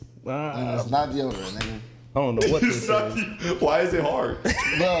this? It's not deodorant, nigga. I don't know what this is. Why is it hard?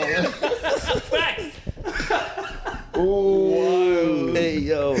 Bro. Facts. Ooh. Hey,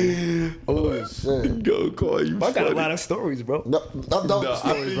 yo. Oh, shit. Go call you. I got a funny. lot of stories, bro. No, No,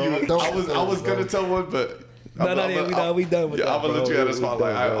 stories, bro. I was gonna tell one, but We done with that. I'm gonna let you have the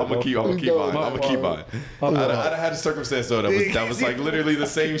spotlight. I'm gonna keep mine. I had a circumstance though that was like literally the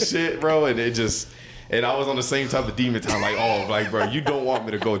same shit, bro, and it just. And I was on the same type of demon time, like, oh, like, bro, you don't want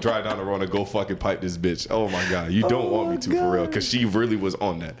me to go drive down the road and go fucking pipe this bitch. Oh my god, you don't want me to for real, because she really was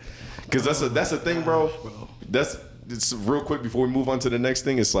on that. Because that's the thing, bro. It's real quick before we move on to the next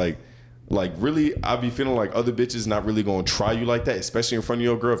thing. It's like really, I be feeling like other bitches not really gonna try you like that, especially in front of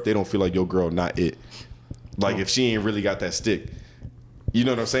your girl, if they don't feel like your girl not it. Like if she ain't really got that stick. You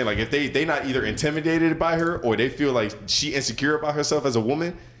know what I'm saying? Like if they not either intimidated by her or they feel like she insecure about herself as a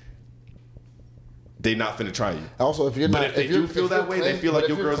woman, they not finna try you. Also, if you're but not, if they do feel that way, they feel like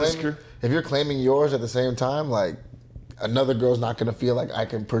your girl's insecure. If you're claiming yours at the same time, like another girl's not gonna feel like I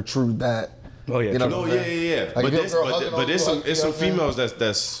can protrude that. Oh yeah, you know No, what I'm yeah. saying? Like, But if your girl hugging on there's you, some you know females what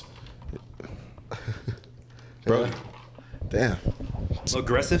that's bro. Damn.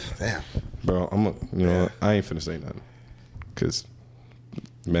 aggressive. Damn. Bro, I ain't finna say nothing. Cause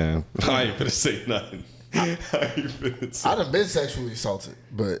man, I ain't finna say nothing. I ain't finna say I done been sexually assaulted,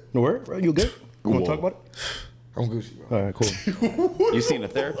 but No word, bro. You good? You want to talk about it? I'm Gucci, bro. All right, cool. You seen a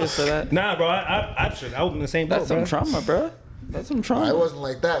therapist for that? Nah, bro. I was in the same boat, That's some bro. trauma, bro. That's some trauma. I wasn't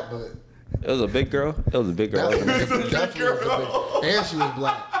like that, but It was a big girl. It was a big girl. definitely was a big, and she was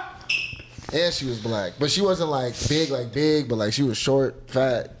black. And she was black, but she wasn't like big, but like she was short,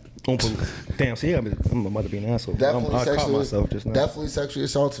 fat. Damn, see, I'm about to be an asshole. Definitely I caught myself just now. Definitely sexually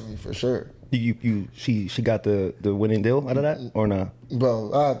assaulted me for sure. She got the winning deal out of that or not?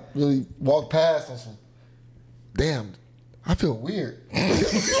 Bro, I really walked past on some. Damn, I feel weird.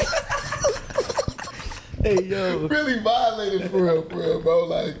 Hey yo, Really violated for real, bro.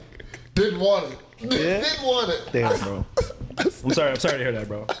 Like, didn't want it. Yeah? Didn't want it. damn, bro. I'm sorry to hear that,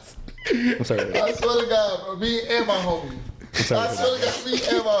 bro. I'm sorry. To hear that. I swear to God, bro. Me and my homie. I sorry swear to God, me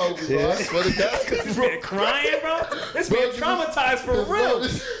and my homie, bro. I swear to God. This man crying, bro. This man traumatized for Bro, real.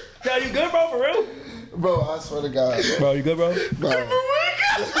 this- Yo, you good, bro? For real? Bro, I swear to God, bro. Bro, you good, bro? Bro.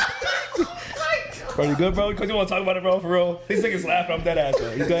 Bro, you good, bro? Because you want to talk about it, bro? For real? These niggas laughing. I'm dead ass,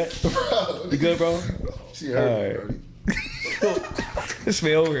 bro. You good? You good, bro? She heard me, Brody. This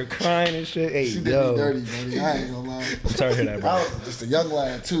man over here crying and shit. Hey, She did yo. me dirty, Brody. I ain't gonna lie. I'm sorry to hear that, I bro. was just a young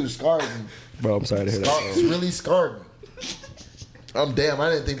lad, too. Scarred me. Bro, I'm sorry to hear that. It's really scarred me. I'm damn.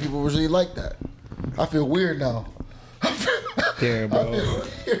 I didn't think people was really like that. I feel weird now. Damn, bro.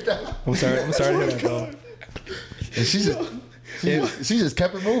 Weird now. I'm sorry to hear that, bro. And she just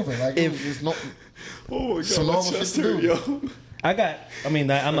kept it moving. Like, it was just no. Oh my Some god, normal my chest shit to hurt, do. yo. I'm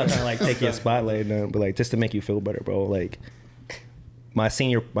not trying to like take your spotlight now, but like just to make you feel better, bro. Like my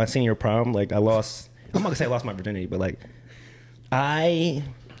senior prom, like I'm not gonna say I lost my virginity, but like I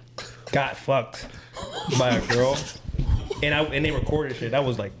got fucked by a girl, and they recorded shit. I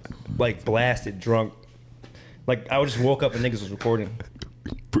was like blasted drunk. Like I just woke up and niggas was recording.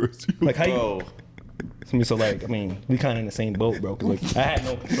 Like how you? So like, I mean, we kind of in the same boat, bro. 'Cause like, I had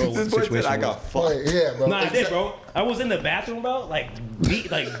no control of the situation. I got fucked. Like, yeah, bro. No, I did, bro. I was in the bathroom, bro, like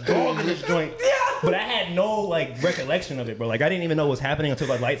dog in this joint. But I had no like recollection of it, bro. Like I didn't even know what was happening until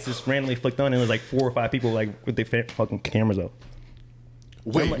like lights just randomly flicked on and it was like 4 or 5 people like with their fucking cameras up.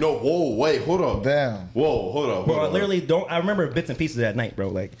 Wait, no, whoa, wait, hold up. Damn. Whoa, hold up. Bro, hold I up. literally don't. I remember bits and pieces of that night, bro.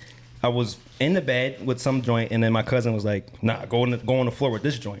 Like I was in the bed with some joint, and then my cousin was like, "Nah, go on the floor with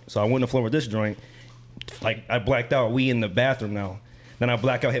this joint." So I went on the floor with this joint. Like I blacked out. We in the bathroom now. Then I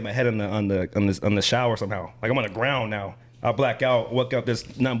black out, hit my head on the shower somehow. Like I'm on the ground now. I black out, woke up.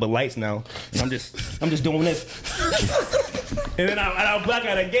 There's nothing but lights now. And I'm just doing this. And then I black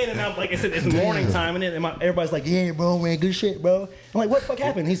out again, and I'm like, it's morning time, and then everybody's like, "Yeah, bro, man, good shit, bro." I'm like, "What the fuck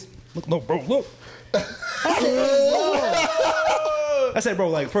happened?" He's look, no, bro, look. I said, bro,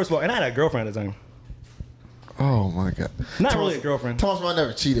 like first of all, and I had a girlfriend at the time. Oh my God. Not really a girlfriend. Thomas, I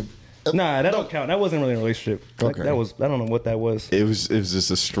never cheated. Nah, that don't count. That wasn't really a relationship. Like, Okay. that was, I don't know what that was. It was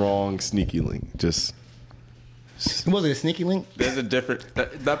just a strong, sneaky link. Just Was it a sneaky link? There's a difference.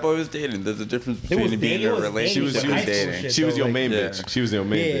 That boy was dating. There's a difference was between being dating, in it a was relationship dating. and High school dating. shit. she was your Like, main yeah. bitch. She was your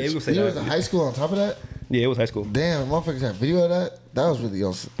main Yeah, bitch. it was. You was in high school on top of that? Yeah, it was high school. Damn, motherfuckers have video of that? That was really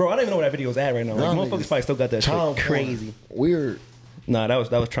awesome. Bro, I don't even know where that video is at right now. Like, Y'all motherfuckers niggas probably still got that child shit. porn. Crazy. Weird. Nah, that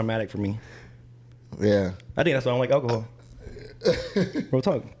was traumatic for me. Yeah. I think that's why I don't like alcohol. Bro,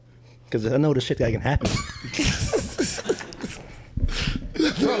 talk. Because I know the shit that can happen.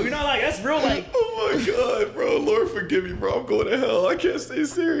 Bro, you know, like, that's real, like... Oh my God, bro. Lord forgive me, bro. I'm going to hell. I can't stay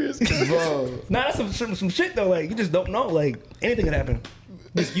serious. Bro. Nah, that's some shit, though. Like, you just don't know. Like, anything could happen.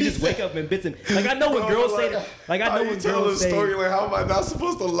 You just wake up in bits and... Like, I know when girls say that. Like, I know when girls say... story, like, how am I not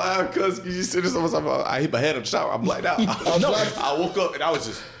supposed to laugh? Because you see this, I hit my head in the shower. I'm blacked out. I woke up and I was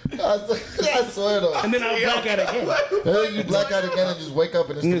just... I swear though. And then I black out again. Then you black out again and just wake up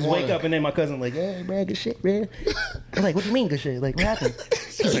and it's You the just morning. wake up and then my cousin like, hey, man, good shit, man. I'm like, what do you mean good shit? Like, what happened?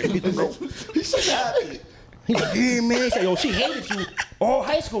 He's like, bro. He's so happy. He's like, yeah, man. He said, yo, she hated you all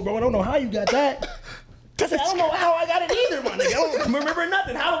high school, bro. I don't know how you got that. I said, I don't know how I got it either, my nigga. I don't remember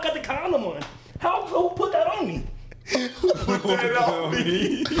nothing. How I got the condom on? Who put that on me? Who put that on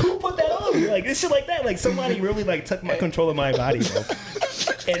me? Who put that on me? Like, this shit like that. Like, somebody really, like, took my control of my body, bro.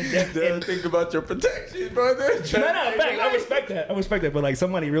 And think about your protection, brother. no, fact, I respect that. But, like,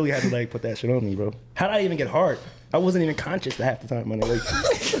 somebody really had to, like, put that shit on me, bro. How did I even get hard? I wasn't even conscious half the time, man. Like,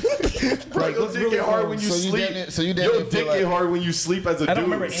 bro, your dick get hard when you sleep. Your dick get hard when you sleep as a dude. I don't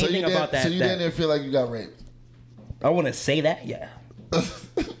remember anything about that. So you didn't feel like you got raped? I want to say that, yeah. I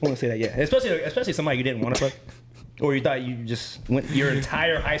want to say that, yeah. Especially somebody you didn't want to fuck. Or you thought you just went your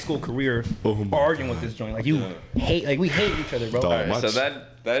entire high school career arguing with this joint. Like, you hate, like, we hate each other, bro. Right, so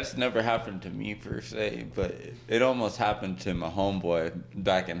that's never happened to me per se, but it almost happened to my homeboy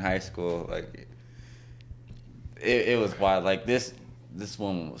back in high school. Like, it was wild. Like, this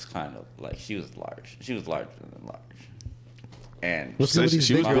woman was kind of, like, she was large. She was larger than large. And she was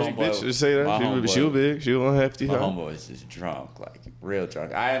big, bitch. Just say that. She was big. She was hefty. My homeboy was just drunk, like, real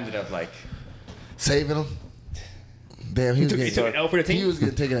drunk. I ended up, like... Saving him? Damn, he was getting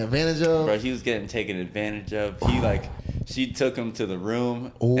taken advantage of. Bro, he was getting taken advantage of. He she took him to the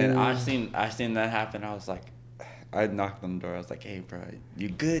room, and I seen that happen. I was like, I knocked on the door. I was like, hey, bro, you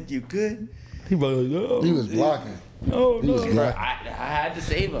good? You good? He was like, no. He was blocking. Oh, no. Bro, I had to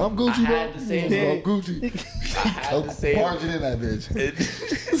save him. I'm Gucci, bro. I had to save him. I'm Gucci. I had to save him. Barging in that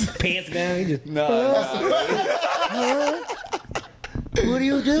bitch. Pants down. He just, No. What are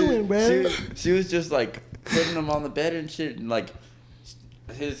you doing, bro? She was just like putting him on the bed and shit, and like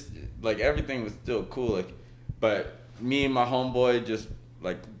everything was still cool, like, but me and my homeboy just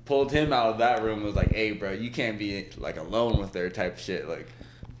like pulled him out of that room and was like, hey, bro, you can't be like alone with her type shit, like,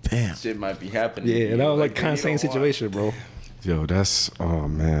 damn, shit might be happening. Yeah, that was like kind of same situation, bro. Yo, that's, oh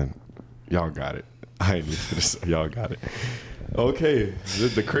man, y'all got it. I ain't even gonna say, y'all got it. Okay,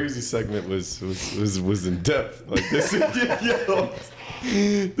 the crazy segment was in depth. Like, this,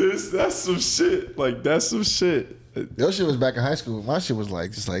 that's some shit. Like, that's some shit. Your shit was back in high school. My shit was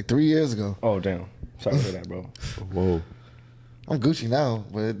like just like 3 years ago. Oh damn, sorry for that, bro. Whoa, I'm Gucci now,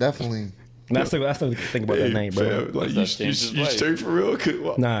 but it definitely. I still think about that name, bro. Fam, like, you straight for real?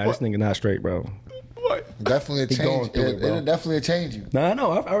 Nah, this nigga not straight, bro. What? Definitely a change. It'll definitely change you. Nah,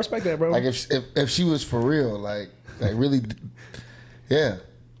 no, I respect that, bro. Like if she was for real, like really, yeah.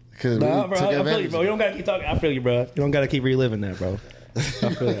 Nah, bro, I feel you, bro. You don't gotta keep talking. I feel you, bro. You don't gotta keep reliving that, bro. I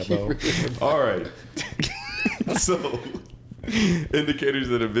feel that, bro. All right. So, indicators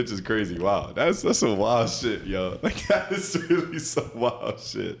that a bitch is crazy. Wow, that's some wild shit, yo. Like, that is really some wild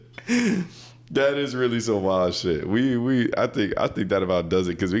shit. That is really some wild shit. I think that about does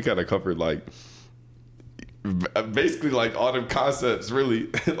it, because we kind of covered like basically like all them concepts, really.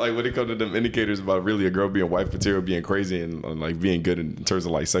 Like, when it comes to them indicators about really a girl being wife material, being crazy, and like being good in terms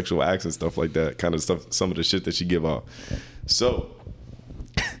of like sexual acts and stuff like that, kind of stuff, some of the shit that she give off. So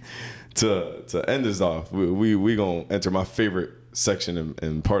to end this off, we gonna enter my favorite section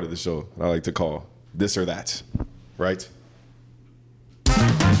and part of the show I like to call This or That, right?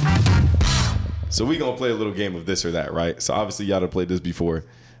 So we gonna play a little game of This or That, right? So obviously y'all have played this before.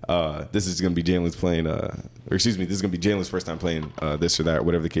 This is gonna be Jalen's playing, this is gonna be Jalen's first time playing This or That,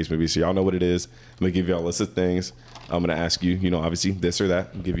 whatever the case may be. So y'all know what it is. I'm gonna give y'all a list of things. I'm gonna ask you, obviously this or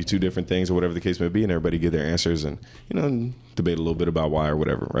that. I'll give you two different things or whatever the case may be, and everybody give their answers and debate a little bit about why or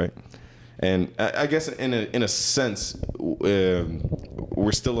whatever, right? And I guess in a sense,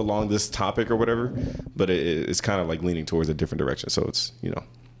 we're still along this topic or whatever, but it's kind of like leaning towards a different direction. So it's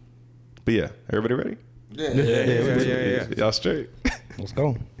but yeah, everybody ready? Yeah. Y'all straight? Let's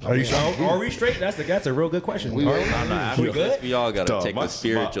go. Are we straight? That's a real good question. We good? We all gotta take a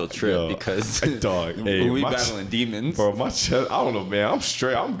spiritual trip because we battling demons. Bro, my chest, I don't know, man. I'm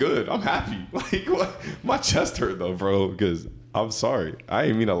straight. I'm good. I'm happy. Like, what? My chest hurt though, bro, because I'm sorry. I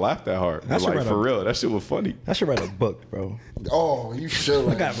didn't mean to laugh that hard. Like, for real, that shit was funny. I should write a book, bro. Oh, you should.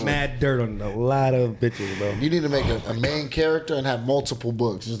 I got mad dirt on a lot of bitches, bro. You need to make a main character and have multiple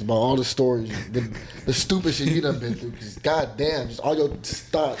books just about all the stories, the stupid shit you done been through. Because goddamn, just all your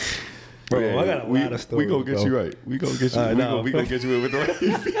thoughts. Bro, I got a lot of stories. We gonna get bro. you right. We gonna get you. We gonna get you in with the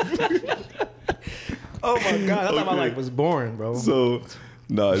right. Oh my god, I thought my life was boring, bro. So,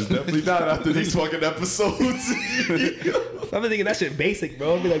 no, it's definitely not after these fucking episodes. I've been thinking that shit basic,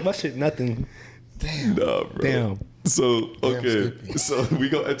 bro. I'll be like, my shit nothing. Damn. Nah, bro. Damn. So, okay. Skippy. So, we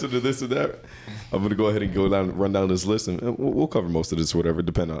gonna enter to this and that. I'm going to go ahead and run down this list, and we'll cover most of this, whatever,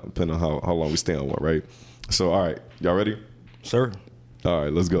 depending on how long we stay on one, right? So, all right. Y'all ready? Sir. All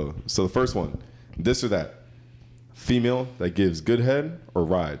right, let's go. So, the first one, this or that. Female that gives good head or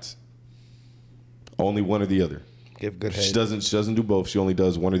rides? Only one or the other. Give good head. She doesn't do both. She only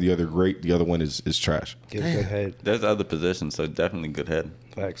does one or the other great. The other one is trash. Give good head. There's other positions, so definitely good head.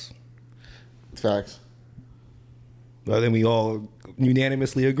 Facts. Facts. Well, then we all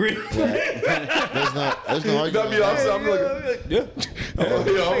unanimously agree. There's no argument. I'm looking. Yeah. I'm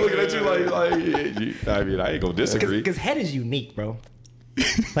looking at you like. I mean, I ain't gonna disagree. Because head is unique, bro.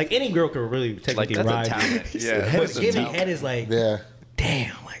 Like any girl could really Like technically that's ride. a talent. Yeah, But that's a giving talent. head is like, Yeah.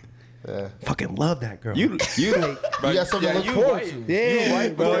 damn, like, Yeah. fucking love that girl. You like, You got something to look forward to. yeah,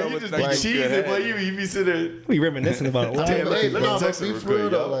 Bro, you with just that be good cheesing, head. boy. You be sitting there. we reminiscing about a lot. Damn, Hey, let me no, but text her be real for quick, real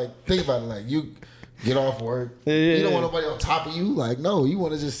though. yo. Like, think about it. Like, you get off work. Yeah. You don't want nobody on top of you. Like, no, you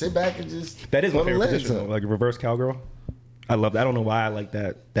want to just sit back and just. That is my throw the favorite legs position, up. though, like a reverse cowgirl. I love that. I don't know why I like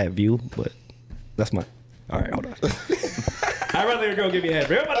that view, but that's my. All right, hold on. I'd rather a girl give me a head.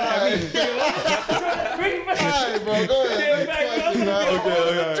 Bro. Everybody have me. All right, bro, go ahead. Next question,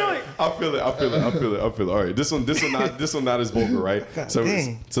 bro. Okay. I feel it. All right, this one not as vulgar, right? So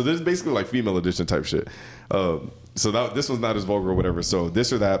Dang. this is basically like female edition type shit. This one's not as vulgar or whatever. So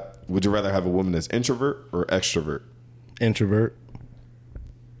this or that. Would you rather have a woman that's introvert or extrovert? Introvert.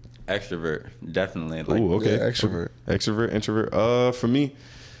 Extrovert, definitely. Like, Ooh, okay. Yeah, extrovert. Extrovert, introvert. For me,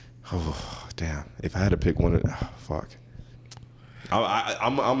 oh damn. If I had to pick one, fuck.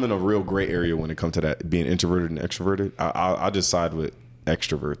 I'm in a real gray area when it comes to that being introverted and extroverted. I'll just side with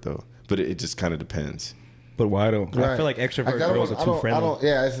extrovert though, but it just kind of depends. But why though? I Right. feel like extrovert I girls don't- are too I friendly. don't.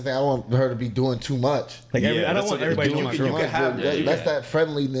 Yeah, that's the thing. I don't want her to be doing too much. Like I don't that's want what- everybody you knowing my can- girl. you can have- That- you that's that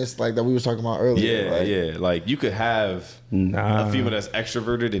friendliness like that we was talking about earlier. Yeah, like, Like you could have Nah. a female that's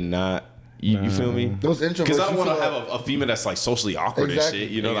extroverted and not. You feel me? Those introverts. Because I don't you want to feel have a female that's like socially awkward Exactly. and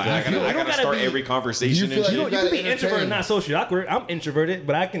shit. You know, like Exactly. I You don't gotta gotta start be- every conversation you and feel shit. You like can be gotta introvert and entertain. not socially awkward. I'm introverted,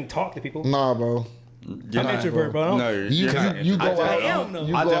 but I can talk to people. Nah, bro. I'm introvert, bro. I don't- No, You you're not go introvert. out. I am, though.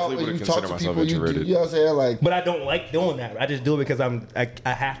 You I go definitely out wouldn't and you consider talk to myself people. introverted. You know what I'm saying? Like, But I don't like doing that. I just do it because I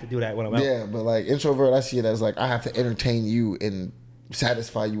have to do that when I'm out. yeah, but like introvert, I see it as like I have to entertain you and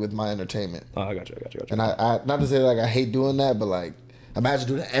satisfy you with my entertainment. Oh, I got you. And I not to say like I hate doing that, but like imagine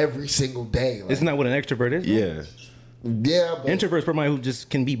doing that every single day. Like, Isn't that what an extrovert is? Yeah. yeah, but Introverts somebody who just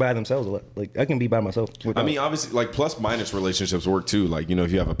can be by themselves a lot. Like I can be by myself. I mean, obviously, like plus minus relationships work too. Like, you know,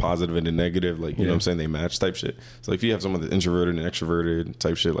 if you have a positive and a negative, like, you know what I'm saying, they match type shit. So if you have someone that's introverted and extroverted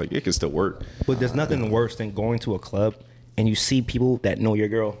type shit, like it can still work. but there's nothing worse than going to a club and you see people that know your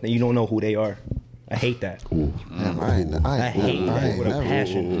girl and you don't know who they are. I hate that. man, I hate that with a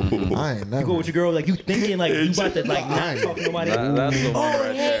passion. I ain't never. You go with your girl like you thinking like you about to like not talk to nobody. That's the one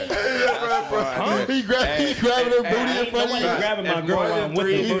right there. He grabbing her booty in Ain't front of nobody you. grabbing my If girl more while than I'm with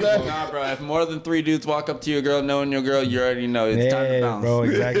three her. dudes, first of all. nah, bro. If more than 3 dudes walk up to your girl, knowing your girl, you already know it's time to Yeah, bounce. bro,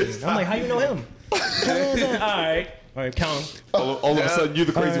 exactly. I'm like, how you know him? All right, count him. All of a sudden, you're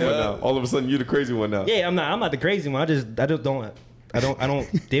the crazy one now. All of a sudden, you're the crazy one now. Yeah, I'm not the crazy one. I just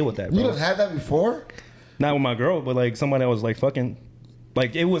don't deal with that, You bro. done had that before? Not with my girl, but like somebody that was like fucking,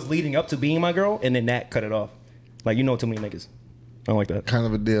 like it was leading up to being my girl, and then that cut it off. Like you know, too many niggas. I don't like that. Kind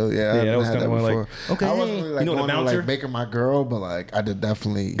of a deal, yeah. Yeah, I that was had kinda that more like, before. okay, I wasn't really like you know the going to bouncer? like make her my girl, but like I did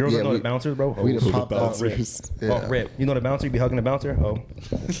definitely. Girls yeah, don't know we, the bouncers, bro. we done Oh, popped out. bouncers. Yeah. Off rip. You know the bouncer? You be hugging the bouncer? Oh,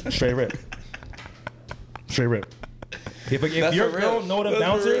 straight rip. Straight rip. If That's your a rip. girl know the That's a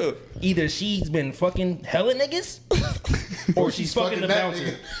bouncer, rip. either she's been fucking hella niggas, or she's fucking the that bouncer.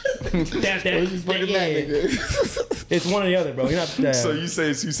 nigga. That's Or she's fucking yeah. that nigga. It's one or the other, bro. You're not. So you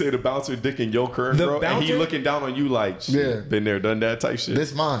say the bouncer dick in your current The girl, and he bouncer? looking down on you like, shit, Yeah. been there, done that type shit.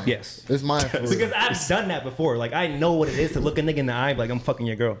 This mine. Yes. This mine. For real. Because I've done that before. Like I know what it is to look a nigga in the eye, like I'm fucking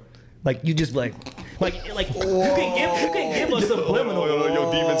your girl. Like you just like you can give a subliminal.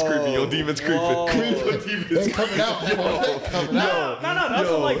 Yo, demon's creepy. Yo, demon's creeping. Yo, demon's They coming out. Boy. They coming out. No, that's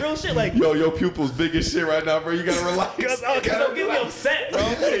some like real shit. Like Yo, your pupil's big as shit right now, bro. You gotta relax. cause don't get me upset, bro.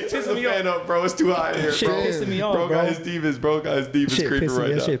 Hey, turn Pissing the me fan off. up, bro. It's too hot in here, Shit bro. pissing me off, Bro bro. got his demons. Bro got his demons Shit creeping pissing right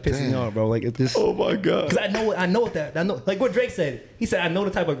me. That now. shit pissing me off, bro. Like it's just. Oh my god. Cause I know that. I know like what Drake said. He said, I know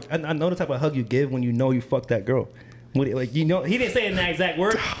the type of hug you give when you know you fucked that girl. When it, like you know, he didn't say it in that exact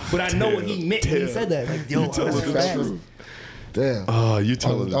word, but I know what he meant when he said that. Like yo, You telling that's the facts. truth. Damn. Oh, you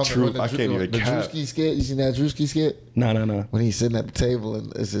telling the truth. I can't even The cap. Drewski skit. You seen that Drewski skit? No. When he's sitting at the table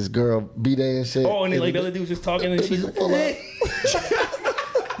and it's this girl B-Day and shit. Oh, and then like the other dude was just talking and she's pull up.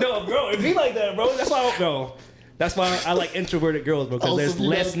 No, bro, it be like that, bro. That's why I like introverted girls, bro, because there's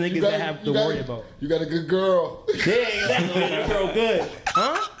less niggas that have to worry about. You got a good girl. Yeah, exactly. Your girl good.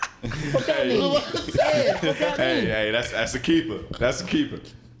 Huh? What that mean? Yeah, what that mean? Hey, that's a keeper. That's a keeper.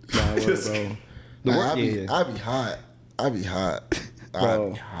 Nah, bro. I be hot.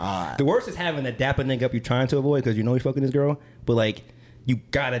 Bro. The worst is having to dap a nigga up you're trying to avoid because you know you're fucking this girl, but like you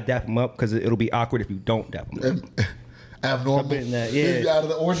gotta dap him up because it'll be awkward if you don't dap him up. Abnormal. I've been in that, yeah. Out of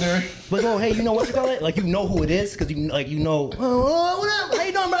the ordinary. But oh, hey, you know what you call it? Like you know who it is because you know. Oh, what up? How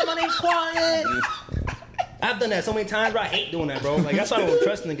you doing, bro? My name's Quiet. I've done that so many times, bro. I hate doing that, bro. Like that's why I don't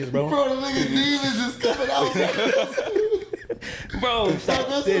trust niggas, bro. Bro, the nigga demons just coming out. Bro,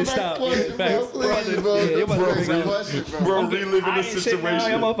 stop. Yeah, stop. Question, Facts. bro. Please, bro. Yeah, Bro, reliving the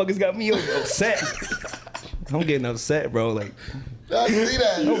situation. Y'all motherfuckers got me upset. I'm getting upset, bro. Like, I see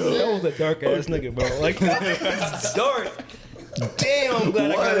that. that was a dark ass nigga, bro. Like, dark. Damn, I'm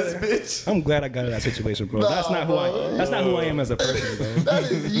glad I'm glad I got out of that situation, bro. That's not who I am as a person, bro. That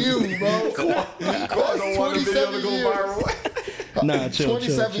is you, bro. I don't want the video to go viral. Nah, chill.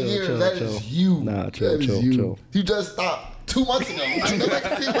 27 years. That is you. Nah, chill. You just stopped 2 months ago. It seems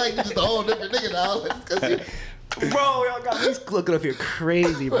like you're just a whole different nigga now. Bro, y'all got me looking up here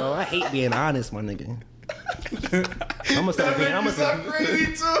crazy, bro. I hate being honest, my nigga. I'm gonna start being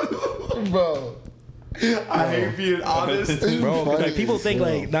crazy too. Bro. I hate being honest, bro. Like people think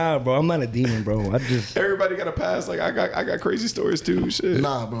like, nah, bro. I'm not a demon, bro. I just everybody got a pass. Like I got crazy stories too. Shit.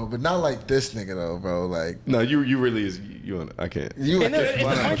 Nah, bro, but not like this nigga though, bro. Like no, you really is you. I can't. You.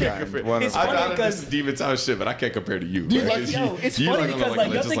 It's funny because demon time shit, but I can't compare to you. You bro. like, yo, it's funny because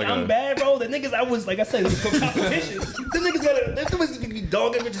like y'all think I'm bad, bro. The niggas I was like I said, it was competition. The niggas be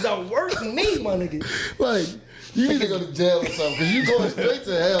dogging bitches out worse than me, my nigga. Like. You need to go to jail or something, because you going straight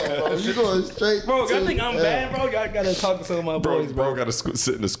to hell, bro. You going straight bro, to y'all think I'm bad, bro? Y'all gotta talk to some of my boys, bro. Bro got to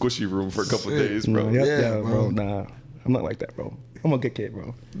sit in a squishy room for a couple of days, bro. Yeah, bro. Nah, I'm not like that, bro. I'm a good kid,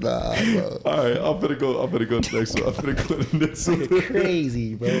 bro. Nah, bro. All right, I'm gonna go to the next one. I'm gonna go to the next one.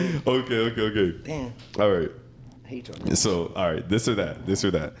 Crazy, bro. Okay. Damn. All right. I hate y'all. So, all right, this or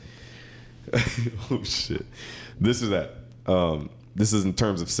that. Oh shit. This or that. This is in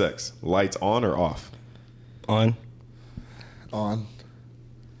terms of sex. Lights on or off? On.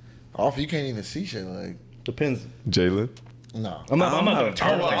 Off, you can't even see shit. Like Depends. Jalen? no. I'm not gonna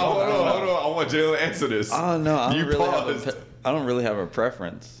turn Hold it on. I want Jalen to answer this. Oh no, I paused. don't really have a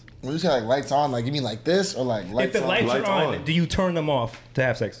preference. When you say like lights on, like you mean like this or like lights If the on? lights are on, on. do you turn them off to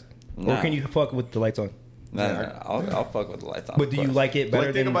have sex? Nah. Or can you fuck with the lights on? No, I'll fuck with the lights on. But do you like it better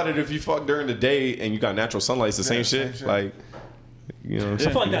But think than... about it, if you fuck during the day and you got natural sunlight, it's the same shit. Like, you know. I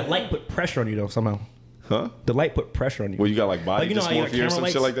feel like that light put pressure on you though somehow. Huh? The light put pressure on you. Well, you got like body you know how you got dysmorphia or camera some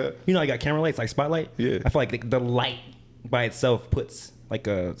lights? shit like that? You know how you got camera lights like spotlight? Yeah. I feel like the light by itself puts like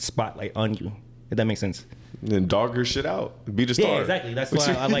a spotlight on you. If that makes sense. Then dog your shit out. Be the star. Yeah, exactly. That's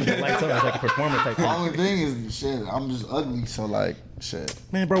why I like the lights on. It's like a performance type The thing. only thing is shit. I'm just ugly, so like shit.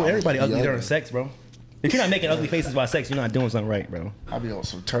 Man, bro, everybody ugly Yeah. during sex, bro. If you're not making ugly faces while sex, you're not doing something right, bro. I be on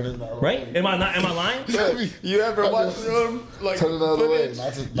some turning the other Right? way. Am I lying? You ever watch like Turn the other way. footage?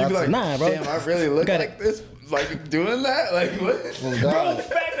 Not to, You not be like, to, Nah, bro. Damn, I really look Got like this, like doing that, like what? oh, Bro, God. the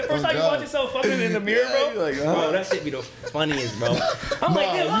fact the first Oh, time you God. watch yourself fucking in the mirror, bro, Yeah, you're like, huh? bro, that shit be the funniest, bro. I'm like,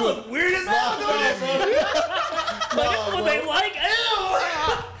 damn, I look weird as hell doing that, bro. Like, this is what they like?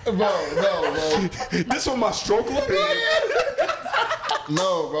 Ew! Bro, This one my stroke look.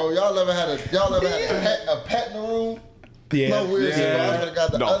 no, bro. Y'all ever had a pet in the room? Yeah. No weird shit, bro. I would've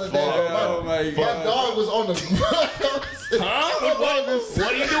got the No, other day, bro. oh my My God. dog was on the ground. Huh? What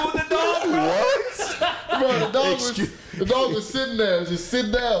do you do with the dog, bro? Bro, the dog was sitting there, just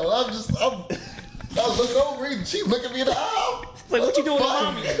sitting down. I was looking over him. She looking me in the eye. Like, what you doing to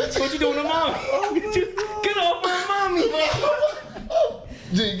mommy? What you doing to mommy? Get off my mommy.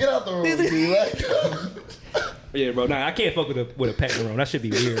 G, get out the room, G. Like, Yeah, bro. Nah, I can't fuck with a pet in the room. That should be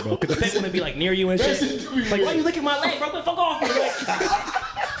weird, bro. Because the pet wanna be like near you and That shit. shit do be Like, why weird. you licking my leg, bro? Get the fuck off me.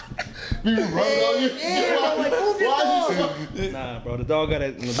 Like, be rubbing on you. yeah, bro. Like, move your Why dog. you Nah, bro. The dog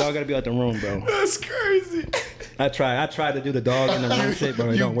gotta be out the room, bro. That's crazy. I tried to do the dog in the room shit, bro.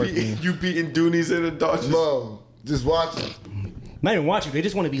 It don't work for me. You beating Doonies in the dog. Bro, just watch it. Not even watch you. They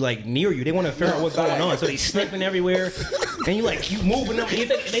just want to be like near you. They want to figure out what's going on. So they sniffing everywhere, and you moving them. They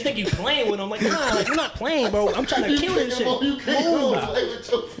think you playing with them. Like, nah, like you're not playing, bro. I'm trying to kill this shit. You can't Move. go play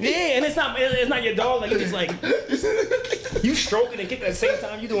with your feet. Yeah, and it's not your dog. Like you just like you stroking and kicking at the same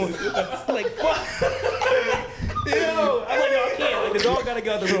time. You doing like fuck. Yo, I'm like, yo, like, the dog gotta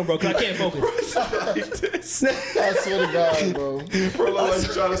get out the room, bro, because I can't focus. I swear to God, bro. Bro, like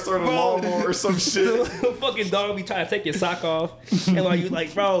you trying to start a lawnmower or some shit. The fucking dog be trying to take your sock off. And like, you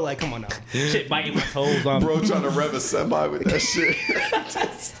like, bro, like, come on now. Shit biting my toes on. Bro trying to rev a semi with that shit.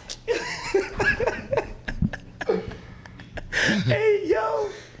 Hey, yo.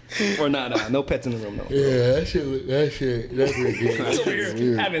 Or nah, no pets in the room, no. Yeah, that's weird.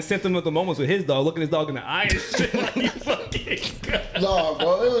 Weird. Having sentimental moments with his dog, looking his dog in the eye and shit. Like, you fucking God. No,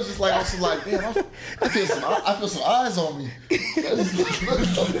 bro, it was just like, I was like, damn, I feel some eyes on me. We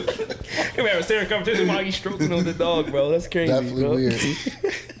have a serious conversation while you stroking on the dog, bro. That's crazy. Definitely bro. weird.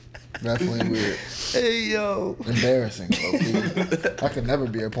 Definitely weird. Hey, yo. Embarrassing, bro. I could never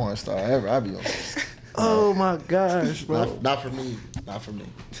be a porn star ever. I'd be on. Oh my gosh, bro. Not for me. Not for me.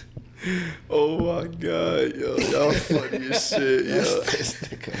 Oh my God, yo. Y'all funny as shit, yo.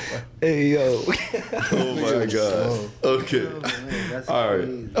 Hey, yo. Oh my God. Okay. Man, all right.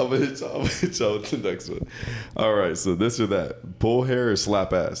 I'm gonna hit y'all with the next one. All right, so this or that. Pull hair or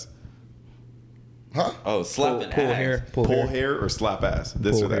slap ass? Huh? Oh, slapping Pull ass. hair. Pull hair or slap ass?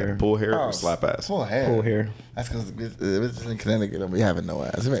 This Pull or that. hair. Pull hair Oh, or slap ass? Pull hair. Pull hair. That's because it's in Connecticut and we having no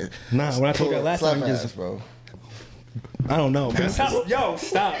ass. Nah, when I told you that last slap time, you ass, just, bro. I don't know, man. Yo,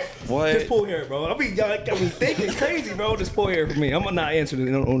 stop. What? Just pull hair, bro. I mean, y'all got me thinking crazy, bro. Just pull hair for me. I'm not answering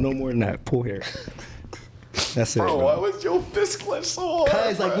no more than that. Pull hair. That's it, Bro, bro. why was your fist clenched so hard?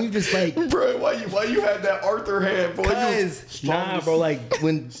 Cause like bro? you just like, Bro, why you had that Arthur hand, boy? cause nah, bro. Like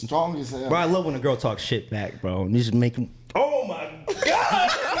when, Strong as hell. bro, I love when a girl talks shit back, bro. And you just make them. Oh my God,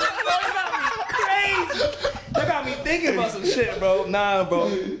 that got me crazy. That got me thinking about some shit, bro. Nah, bro.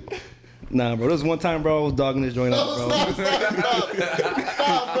 There was one time, bro, I was dogging this joint out, bro.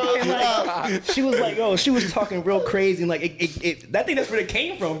 Stop, bro. And like, she was like, oh, she was talking real crazy, and like, that thing, that's where it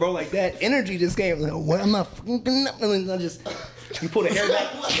came from, bro. Like that energy just came. Like, what? I'm not fucking nothing. And I just, you pull the hair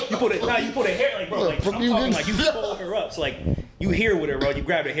back. You pull the hair, like, bro. Like I'm talking like you fold her up. So like, you here with her, bro. You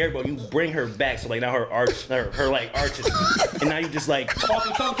grab the hair, bro. You bring her back. So like now her like arches, and now you just like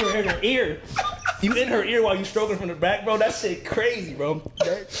talking to her in her ear. You in her ear while you stroking from the back, bro. That shit crazy, bro.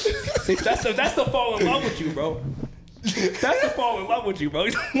 That's the fall in love with you, bro. That's the fall in love with you, bro.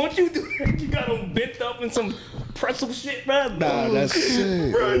 Once you do that, you got them bent up in some pretzel shit, bro. Nah, that's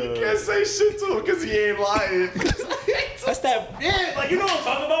shit. Bro, you can't say shit to him because he ain't lying. that's that. Yeah, like you know what I'm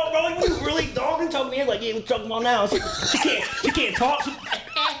talking about, bro. Like when you really dog and talking to her, like yeah, what you talking about now? She can't talk.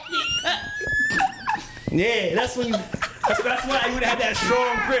 Yeah, that's when you. That's why you would have that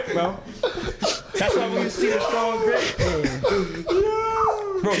strong grip, bro. That's why when you see the strong grip,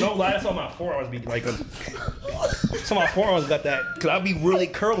 bro, no lie, that's why my forearms be like. So my forearms got that, cause I be really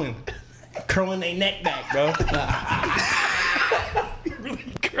curling their neck back, bro. Really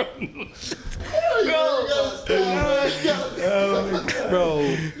curling. Bro.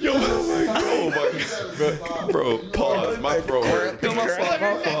 Yo, oh my God. Bro, pause. My throat hurt. My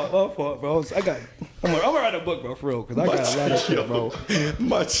fault, bro. I'm gonna write a book, bro, for real, cause I got a lot of shit, bro.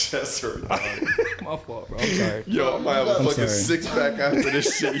 My chest hurt. My fault, bro. I'm sorry. Yo, I might have a I'm fucking sorry. 6-pack after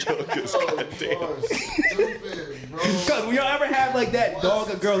this shit, yo, cause goddamn. Stupid, bro. Cause when y'all ever have like that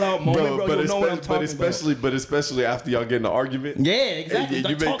dog or girl out moment, bro, you'll know what I'm talking but especially after y'all get in an argument. about. Yeah, exactly. And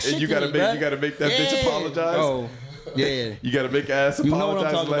Like, talk shit you to gotta me, make bruh. you gotta make that bitch apologize. Bro. Yeah. You gotta make ass You know what I'm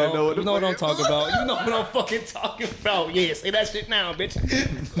apologize. talking Let her about. You know what I'm fuck- talking about. You know what I'm fucking talking about. Yeah, say that shit now, bitch.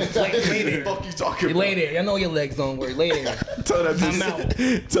 Like, lay there. What the fuck you talking You about? lay there. I know your legs don't work. Lay there. Tell that I'm out.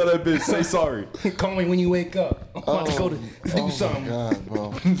 bitch. Tell that bitch. Say sorry. Call me when you wake up. I'm about to go to do something. God,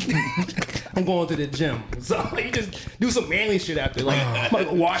 bro. I'm going to the gym. So like, you just do some manly shit after. Like, I'm about to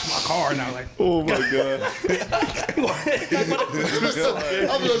go wash my car now. Like, Oh my god. I'm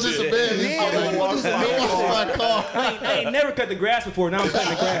gonna just abandon Yeah, this. I'm gonna do some manly shit. My car. I ain't never cut the grass before. Now I'm cutting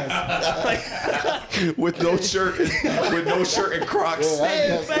the grass. Like, With no shirt and Crocs.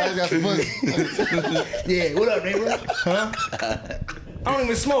 I got some pussy. yeah, what up, neighbor? Huh? I don't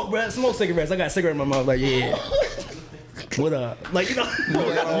even smoke, bro. Smoke cigarettes. I got a cigarette in my mouth. Like, yeah. What up? Like, you know. You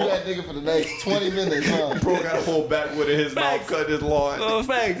got nigga for the next 20 minutes, huh? Bro got a whole backwood in his mouth, Facts. cut his lawn. Oh,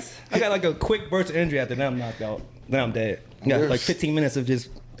 thanks. I got like a quick burst of injury after that. I'm knocked out. Then I'm dead. I got like 15 minutes of just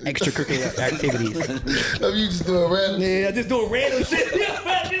extracurricular activities. You just doing random. Yeah, I just doing random shit.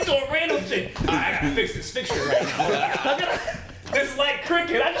 Yeah, just doing random shit. I gotta fix this fixture right now. It's like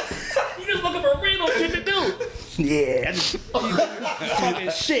cricket. You just looking for random shit to do. Yeah, I just talking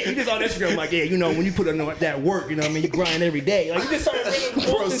shit. You just on Instagram like, yeah, you know, when you put in that work, you know what I mean? You grind every day. Like, you just start random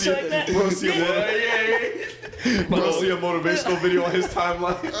posts and shit like that. Bro, see a motivational video on his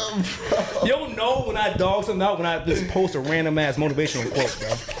timeline. You don't know when I dog something out when I just post a random ass motivational quote, bro.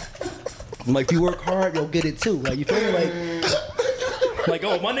 I'm like, if you work hard, you'll get it too. Like, you feel me? Like, Like,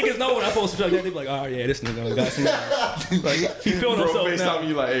 oh, my niggas know when I post stuff like that. They be like, oh yeah, this nigga got some. Like, he feeling Bro, himself now. FaceTime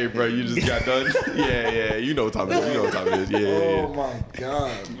you like, hey, bro, you just got done. Yeah, you know what time it is. You know what time it is. Yeah. Oh my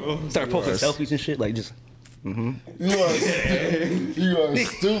god, bro. Start posting selfies and shit. Like, just. You are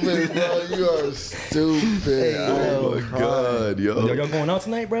stupid, bro. You are stupid. Oh my god, yo. Y'all going out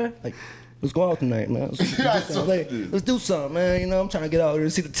tonight, bro? Like, let's go out tonight, man. Let's do something, man. You know, I'm trying to get out here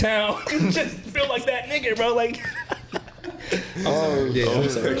and see the town. Just feel like that nigga, bro. Like. I'm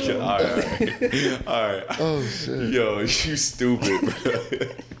sorry. All right. Oh shit. Yo, you stupid, bro.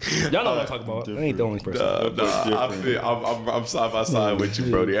 Y'all know what I'm talking about. I ain't the only person. I'm side by side with you,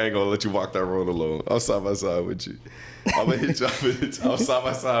 Brody. I ain't gonna let you walk that road alone. I'm side by side with you. I'm gonna hit you. I'm side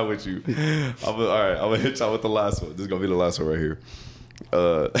by side with you. All right. I'm gonna hit y'all with the last one. This is gonna be the last one right here.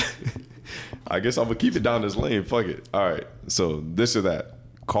 I guess I'm gonna keep it down this lane. Fuck it. All right. So this or that,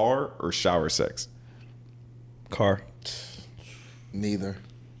 car or shower sex? Car. Neither.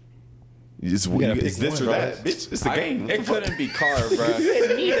 It's this or that, bitch. It's the game. It couldn't be car, bro.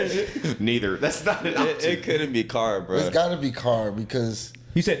 Neither. That's not an option. It couldn't be car, bro. It's got to be car because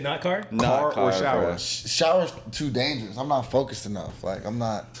You said not car? Not car or shower? bro. shower's too dangerous. I'm not focused enough. Like I'm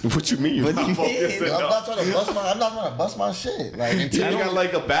not. What you mean? What do you mean? I'm not trying to bust my shit. Like You got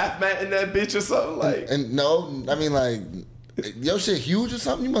like a bath mat in that bitch or something? Like, and no, I mean like. Your shit huge or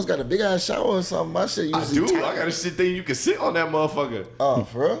something? You must got a big ass shower or something. My shit I usually do. tight. I got a shit thing you can sit on that motherfucker. Oh,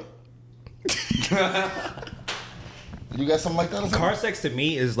 for real? You got something like that or something? Car sex to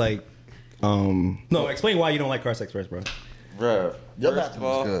me is like, no, explain why you don't like car sex first, bro. Bro, Your first of bathroom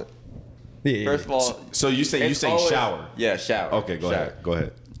all, is good. Yeah, first of all, So you say always- shower? Yeah, shower. Okay, go Shower. ahead. Go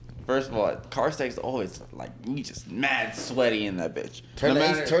ahead. First of all, car sex is always like you just mad sweaty in that bitch. Turn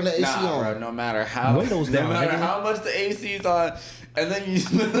the AC on. Bro, no matter how Windows down, no matter nigga. how much the AC is on, and then you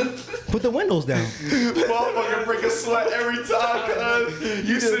put the windows down. Motherfucker bring a sweat every time, cuz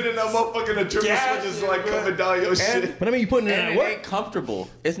you sit in that motherfucker, the dribble Gas sweat just it, like bro. coming down your shit. But I mean, you putting it and at it work. ain't comfortable.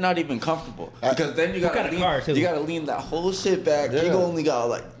 It's not even comfortable because then you What gotta kind of car, too? you gotta lean that whole shit back. Yeah. You only got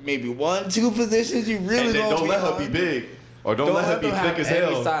like maybe 1-2 positions. You really And then gonna don't be let her on. be big. Or don't let her be them have thick as any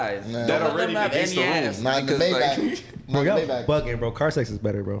hell. Size. Nah. That Don't let already them have against any the ass. rules. Not in the because, Maybach. like, Bro, Not in y'all the Maybach. bugging, bro. Car sex is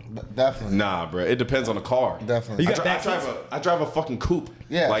better, bro. Definitely. Nah, bro. It depends on the car. Definitely. You got back seats? I drive a fucking coupe.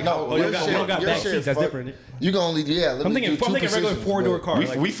 Yeah. Like, no, how- you your got- shit- you don't got your back shit seats, that's fuck- different. You can only I'm thinking regular 4-door car.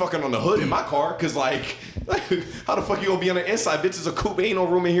 we fucking on the hood in my car, cause like, how the fuck you gonna be on the inside? Bitch, it's a coupe. Ain't no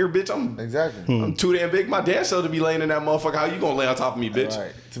room in here, bitch. Exactly. I'm too damn big. My dad said to be laying in that motherfucker. How you gonna lay on top of me, bitch?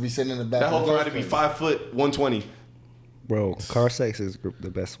 Right. To be sitting in the back. That whole in the thing had to first be place. 5 foot, 120. Bro, car sex is the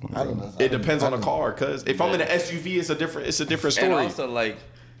best one. I Bro. don't know. It depends on the car, cause if I'm in an SUV, it's a different And story. also like.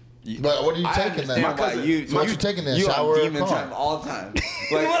 But what are you I taking then? understand My why cousin- you. so what you taking then? You Shower on or demon car? time all the time.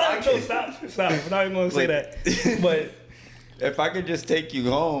 No, Like, stop. I'm not even gonna say Like- that. But if I could just take you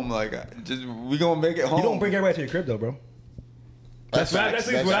home, like, we gonna make it home. you don't bring everybody to your crib, though, bro. That's what I facts.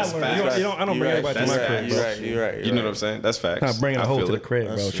 learned. That's I facts. don't bring everybody to my That's crib, facts. bro. You're right. You know what I'm saying? That's facts. Not bringing a I hoe feel to the it. crib,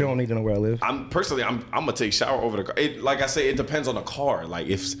 bro. She don't need to know where I live. I'm gonna take shower over the car. Like I say, it depends on the car. Like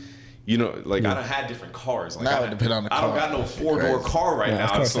if I done had different cars. Like Now it depend on the I don't car. got no 4-door Crazy. car right Yeah,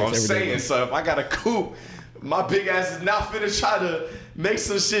 it's now. car So I'm sex every day, saying, bro. so if I got a coupe, my big ass is not finna try to make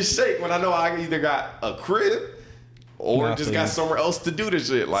some shit shake when I know I either got a crib or Nah, I just feel got you. somewhere else to do this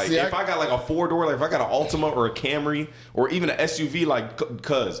shit. Like See, if I got like a 4-door, like if I got an Altima or a Camry or even an SUV, like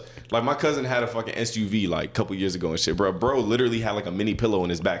cuz like my cousin had a fucking SUV like a couple years ago and shit, bro. Bro literally had like a mini pillow in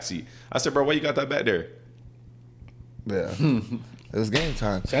his backseat. I said, bro, why you got that back there? Yeah. It was game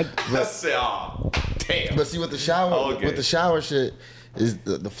time. I said, oh, damn. But see, with the shower, Okay. with the shower shit, is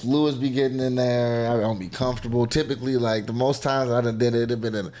the fluids be getting in there. I don't be comfortable. Typically, like the most times I done did it, it'd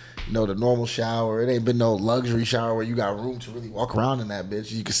been in the normal shower. It ain't been no luxury shower where you got room to really walk around in that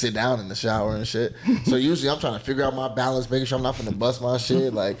bitch. You can sit down in the shower and shit. So usually I'm trying to figure out my balance, making sure I'm not finna bust my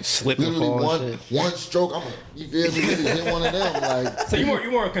shit. Like Slip and literally fall and one stroke, you feel me? Really hit one of them. Like So you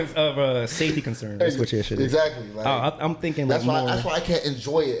more of a safety concern. That's what your shit is. exactly. Like, I'm thinking that's like why more. I can't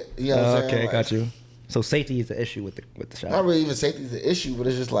enjoy it. You know what I'm saying? Okay, Like, got you. So safety is the issue with the shower. Not really even safety is the issue, but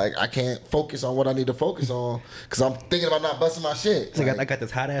it's just like I can't focus on what I need to focus on because I'm thinking about not busting my shit. So I got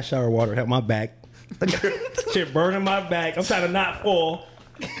this hot ass shower water help my back. Shit burning my back. I'm trying to not fall.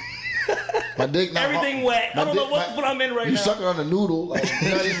 my dick, not Everything hard. wet. My I don't know dick- what I'm in right you now. sucking on a noodle, like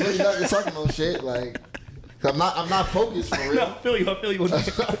you're not even sucking on shit. Like 'cause I'm not focused for real. No, I feel you. On I'm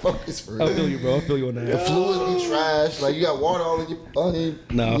that. not focused for real. I feel you, bro. I feel you on The that. fluids be trash. Like you got water all in your. No, I you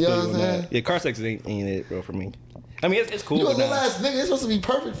feel know you what on I'm saying? that. Yeah, car sex ain't it, bro, for me. I mean, it's cool. You a but little nah. ass nigga. It's supposed to be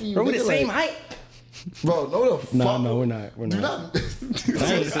perfect for you. Bro, we nigga. the same Like, height. Bro, no the fuck. No, we're not. We're Do not.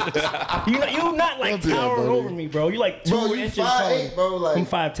 not. You not like Don't do that, towering buddy. over me, bro. You like 2 Bro, you inches 5'8", taller. bro. Like I'm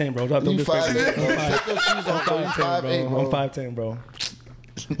 5'10", bro. Don't you disrespect me. 5'8", bro. I'm Take your shoes off, bro. You 5'8", bro. I'm 5'10", bro.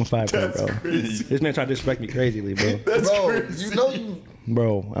 I'm 5'10", bro. This man trying to disrespect me crazily, bro. Bro, you know you.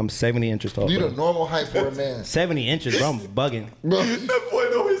 Bro, I'm 70 inches tall. You Bro. the normal height for a man. 70 inches, bro. I'm bugging. Bro, That boy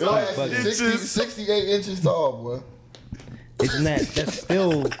know his your height. ass is Inches. 68 inches tall, boy. Isn't that's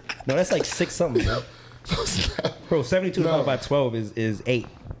still no? That's like 6 something, bro. Bro, 72 divided by 12 is 8.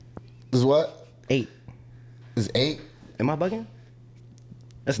 Is what? 8. Is 8? Am I bugging?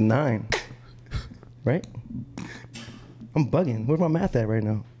 That's 9. Right? I'm bugging. Where's my math at right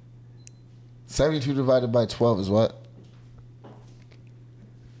now? 72 divided by 12 is what?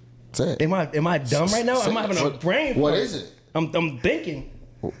 Say it. Am I dumb right now? I'm having a brain. What fart. is it? I'm thinking.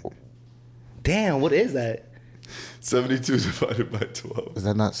 Damn, what is that? 72 divided by 12. Is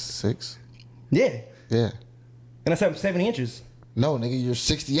that not 6? Yeah. Yeah. And I said I'm 70 inches. No, nigga, you're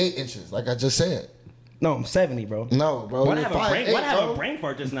 68 inches, like I just said. No, I'm 70, bro. No, bro. Why you're have a brain? 5'8", Why have bro. a brain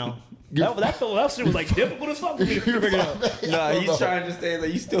fart just now? That shit was like difficult as fuck for me to figure it out. Nah, he's trying to say that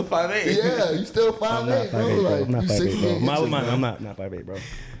you still 5'8". Yeah, you still 5'8", I'm not 5'8", bro. bro. Like, I'm not you 5'8", 68 bro. inches, I'm man. not 5'8", bro.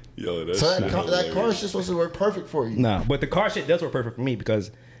 Yo, that's So that car is just supposed to work perfect for you. Nah, but the car shit does work perfect for me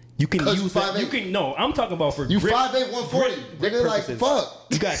because you can 'Cause you use that. 5'8"? You can no. I'm talking about for You grip, 5'8", 140. grip Nigga, like, purposes. fuck.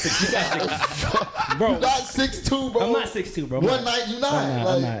 You got 6, bro. You not 6'2", bro. I'm not 6'2", bro. One night you not.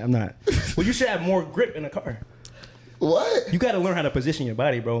 I'm not. Well, you should have more grip in a car. What? You got to learn how to position your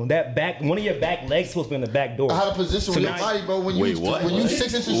body, bro. That back, one of your back legs supposed to be in the back door. How to position So with your now- body, bro. When Wait, you what? when you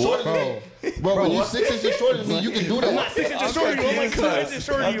 6 inches shorter than me, bro. When you 6 inches shorter than me, you can do that. I'm not 6 inches shorter than you. I'm like 2 inches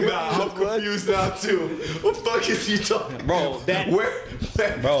shorter than you. I'm confused now too. What the fuck is he talking about? Bro, that- Where?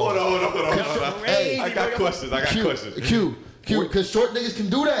 Bro. Hold on. Crazy, I got bro. questions. Q, because short niggas can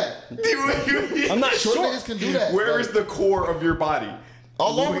do that. I'm not Short short. niggas can do that. Where Like, is the core of your body?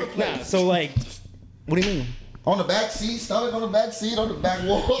 all over the Nah, place? so like, what do you mean? On the back seat, stomach on the back seat, on the back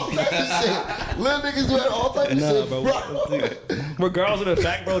wall, all type of shit. Little niggas do that all type of Nah, shit, bro. Regardless of the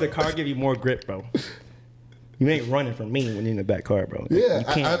fact, bro, the car give you more grip, bro. You ain't running from me when you're in the back car, bro. Yeah, you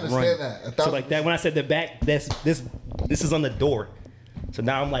can't I understand that. So like that, when I said the back, this is on the door. So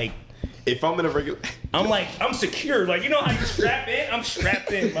now I'm like, If I'm in a regular, I'm secure. Like, you know how you strap in? I'm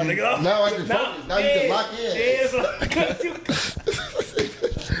strapped in, my nigga. Now I can focus. Now you can lock in. Yeah,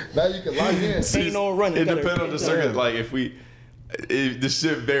 Now you can lock in. ain't no running. it Gotta- depends on the circuit. Like the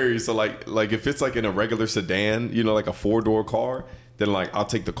shit varies. So like if it's like in a regular sedan, you know, like a 4-door car, then like I'll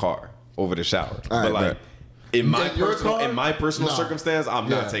take the car over the shower. All But right, like in my car? personal Nah. circumstance, I'm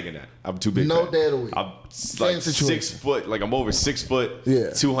Yeah. not taking that. I'm too big. No for that. day of the week. I'm Same like situation. 6 foot. Like I'm over 6 foot.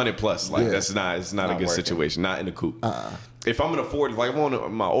 Yeah. 200 plus. Like Yeah. it's not a Not good working. situation. Not in a coupe. If I'm in a Ford, like if I'm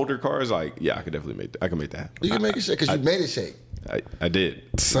on my older cars, like yeah, I could definitely make that. I can make that. You can make it shake because you made it shake. I did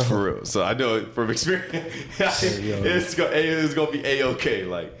So- for real. So I know it from experience. it's gonna be a-okay.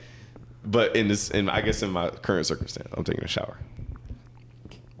 Like, but I guess in my current circumstance, I'm taking a shower.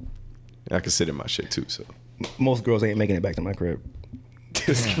 I can sit in my shit too. So Most girls ain't making it back to my crib.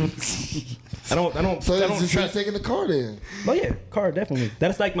 I don't So it's just trust. taking the car then. Oh yeah, car definitely.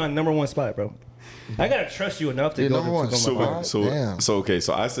 That's like my number one spot, bro. I gotta trust you enough to Your go number to one go to spot. my car. so okay.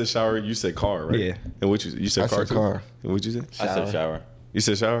 So I said shower. You said car, right? Yeah. And what you said I car said too? car. And what you say? I said shower. You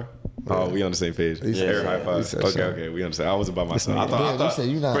said shower. Oh, we on the same page. He said Air shower. high five. He said Okay, shower. okay, we understand. I wasn't by myself. I Damn, you thought said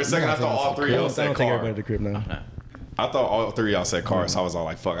you not- for a second you I not thought all taking three of I y'all don't said take everybody car. to the crib now. I thought all three of y'all said car, so I was all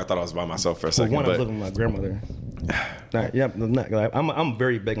like, "Fuck!" I thought I was by myself for a For second. one, I was But living with my grandmother. Like, I'm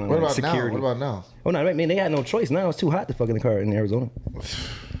very big on What like, about security. now? What about now? Oh no, I mean they had no choice. Now it's too hot to fuck in the car in Arizona.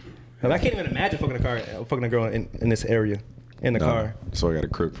 Like, I can't even imagine fucking a girl in this area in the car. so I got a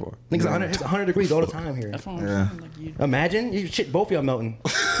crib for. Niggas, it's 100 degrees all the time here. Yeah. Imagine you shit, both of y'all melting.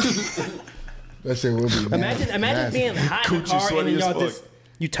 That shit will be. Imagine nasty. being hot in the Coochie car and sweaty then as y'all fuck. just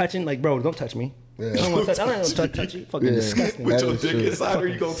you touching like, bro, don't touch me. Yeah. I don't want to touch. I don't want to touch you. Fucking Yeah. disgusting. With That your is dick true. inside, or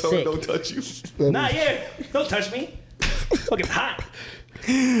you gonna tell her Sick. don't touch you? Nah, yeah, don't touch me. Fucking hot.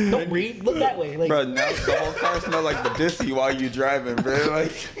 Don't breathe. Look that way. Like, Bro, now the whole car smell like the dissy while you driving, bro.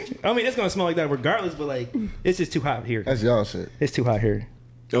 Like, I mean, it's gonna smell like that regardless, but like, it's just too hot here. That's y'all shit. It's too hot here.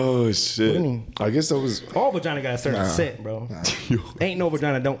 Oh shit! What do you mean? I guess that was. All vagina got a certain Nah. scent, bro. Ain't no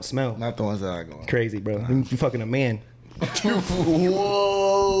vagina don't smell. Not the ones that I go on. Crazy, bro. You fucking a man.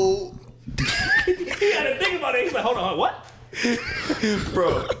 Whoa. He had to think about it. He's like, hold on, what?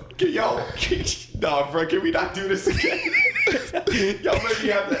 Bro, nah, bro, can we not do this again? Y'all maybe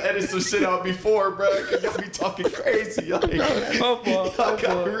have to edit some shit out before, bro, because y'all be talking crazy. Like, Oh, boy. y'all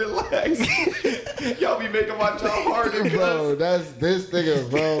gotta relax. Y'all be making my job harder, Bro, that's this nigga,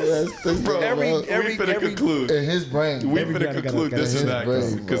 bro. That's this Bro, nigga, we finna conclude. in his brain. We finna conclude this and that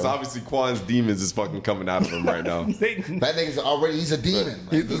brain, because bro. obviously Quan's demons is fucking coming out of him right now. That nigga's already, he's a demon.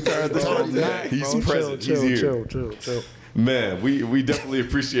 Like, he's He's present. He's here. Chill. Man, we definitely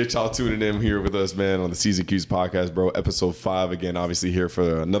appreciate y'all tuning in here with us, man, on the Season Q's podcast, bro. Episode 5 again, obviously here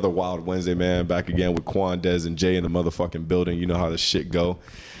for another Wild Wednesday, man. Back again with Quan, Dez, and Jay in the motherfucking building. You know how this shit go.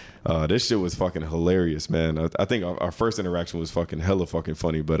 This shit was fucking hilarious, man. I think our first interaction was fucking hella fucking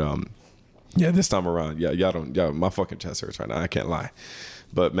funny, but yeah, this time around, y'all, my fucking chest hurts right now. I can't lie.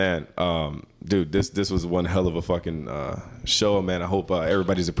 But man, dude, this was one hell of a fucking show, man. I hope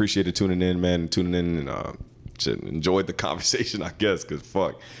everybody's appreciated tuning in, man, and enjoyed the conversation, I guess, because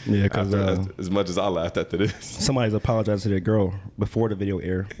fuck. Yeah, because as much as I laughed after this. Somebody's apologized to their girl before the video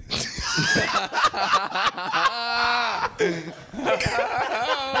aired.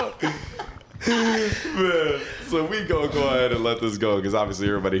 Man, so we gonna go ahead and let this go because obviously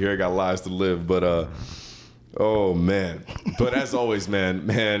everybody here got lives to live. But oh man. But as always,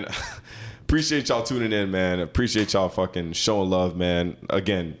 man, appreciate y'all tuning in, man. Appreciate y'all fucking showing love, man.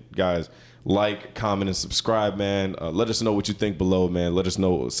 Again, guys, like, comment, and subscribe, man. Let us know what you think below, man. Let us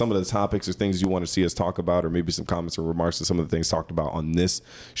know some of the topics or things you want to see us talk about, or maybe some comments or remarks to some of the things talked about on this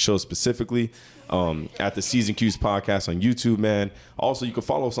show specifically. At the Season Q's podcast on YouTube, man. Also, you can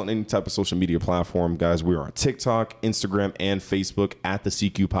follow us on any type of social media platform, guys. We're on TikTok, Instagram, and Facebook at the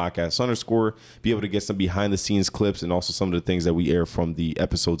CQ Podcast _. Be able to get some behind the scenes clips and also some of the things that we air from the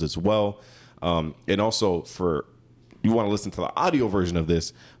episodes as well. And also for you want to listen to the audio version of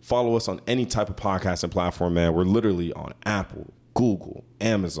this, follow us on any type of podcasting platform, man. We're literally on Apple, Google,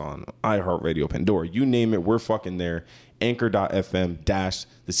 Amazon, iHeartRadio, Pandora, you name it, we're fucking there. Anchor.fm /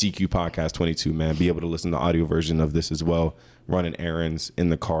 the CQ Podcast 22, man. Be able to listen to the audio version of this as well, running errands, in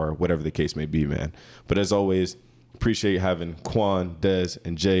the car, whatever the case may be, man. But as always, appreciate having Quan, Dez,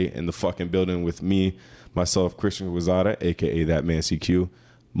 and Jay in the fucking building with me, myself, Christian Guizada, a.k.a. That Man CQ.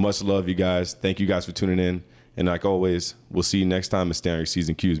 Much love, you guys. Thank you guys for tuning in. And like always, we'll see you next time and stay on your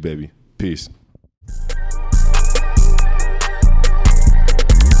Season Q's, baby. Peace.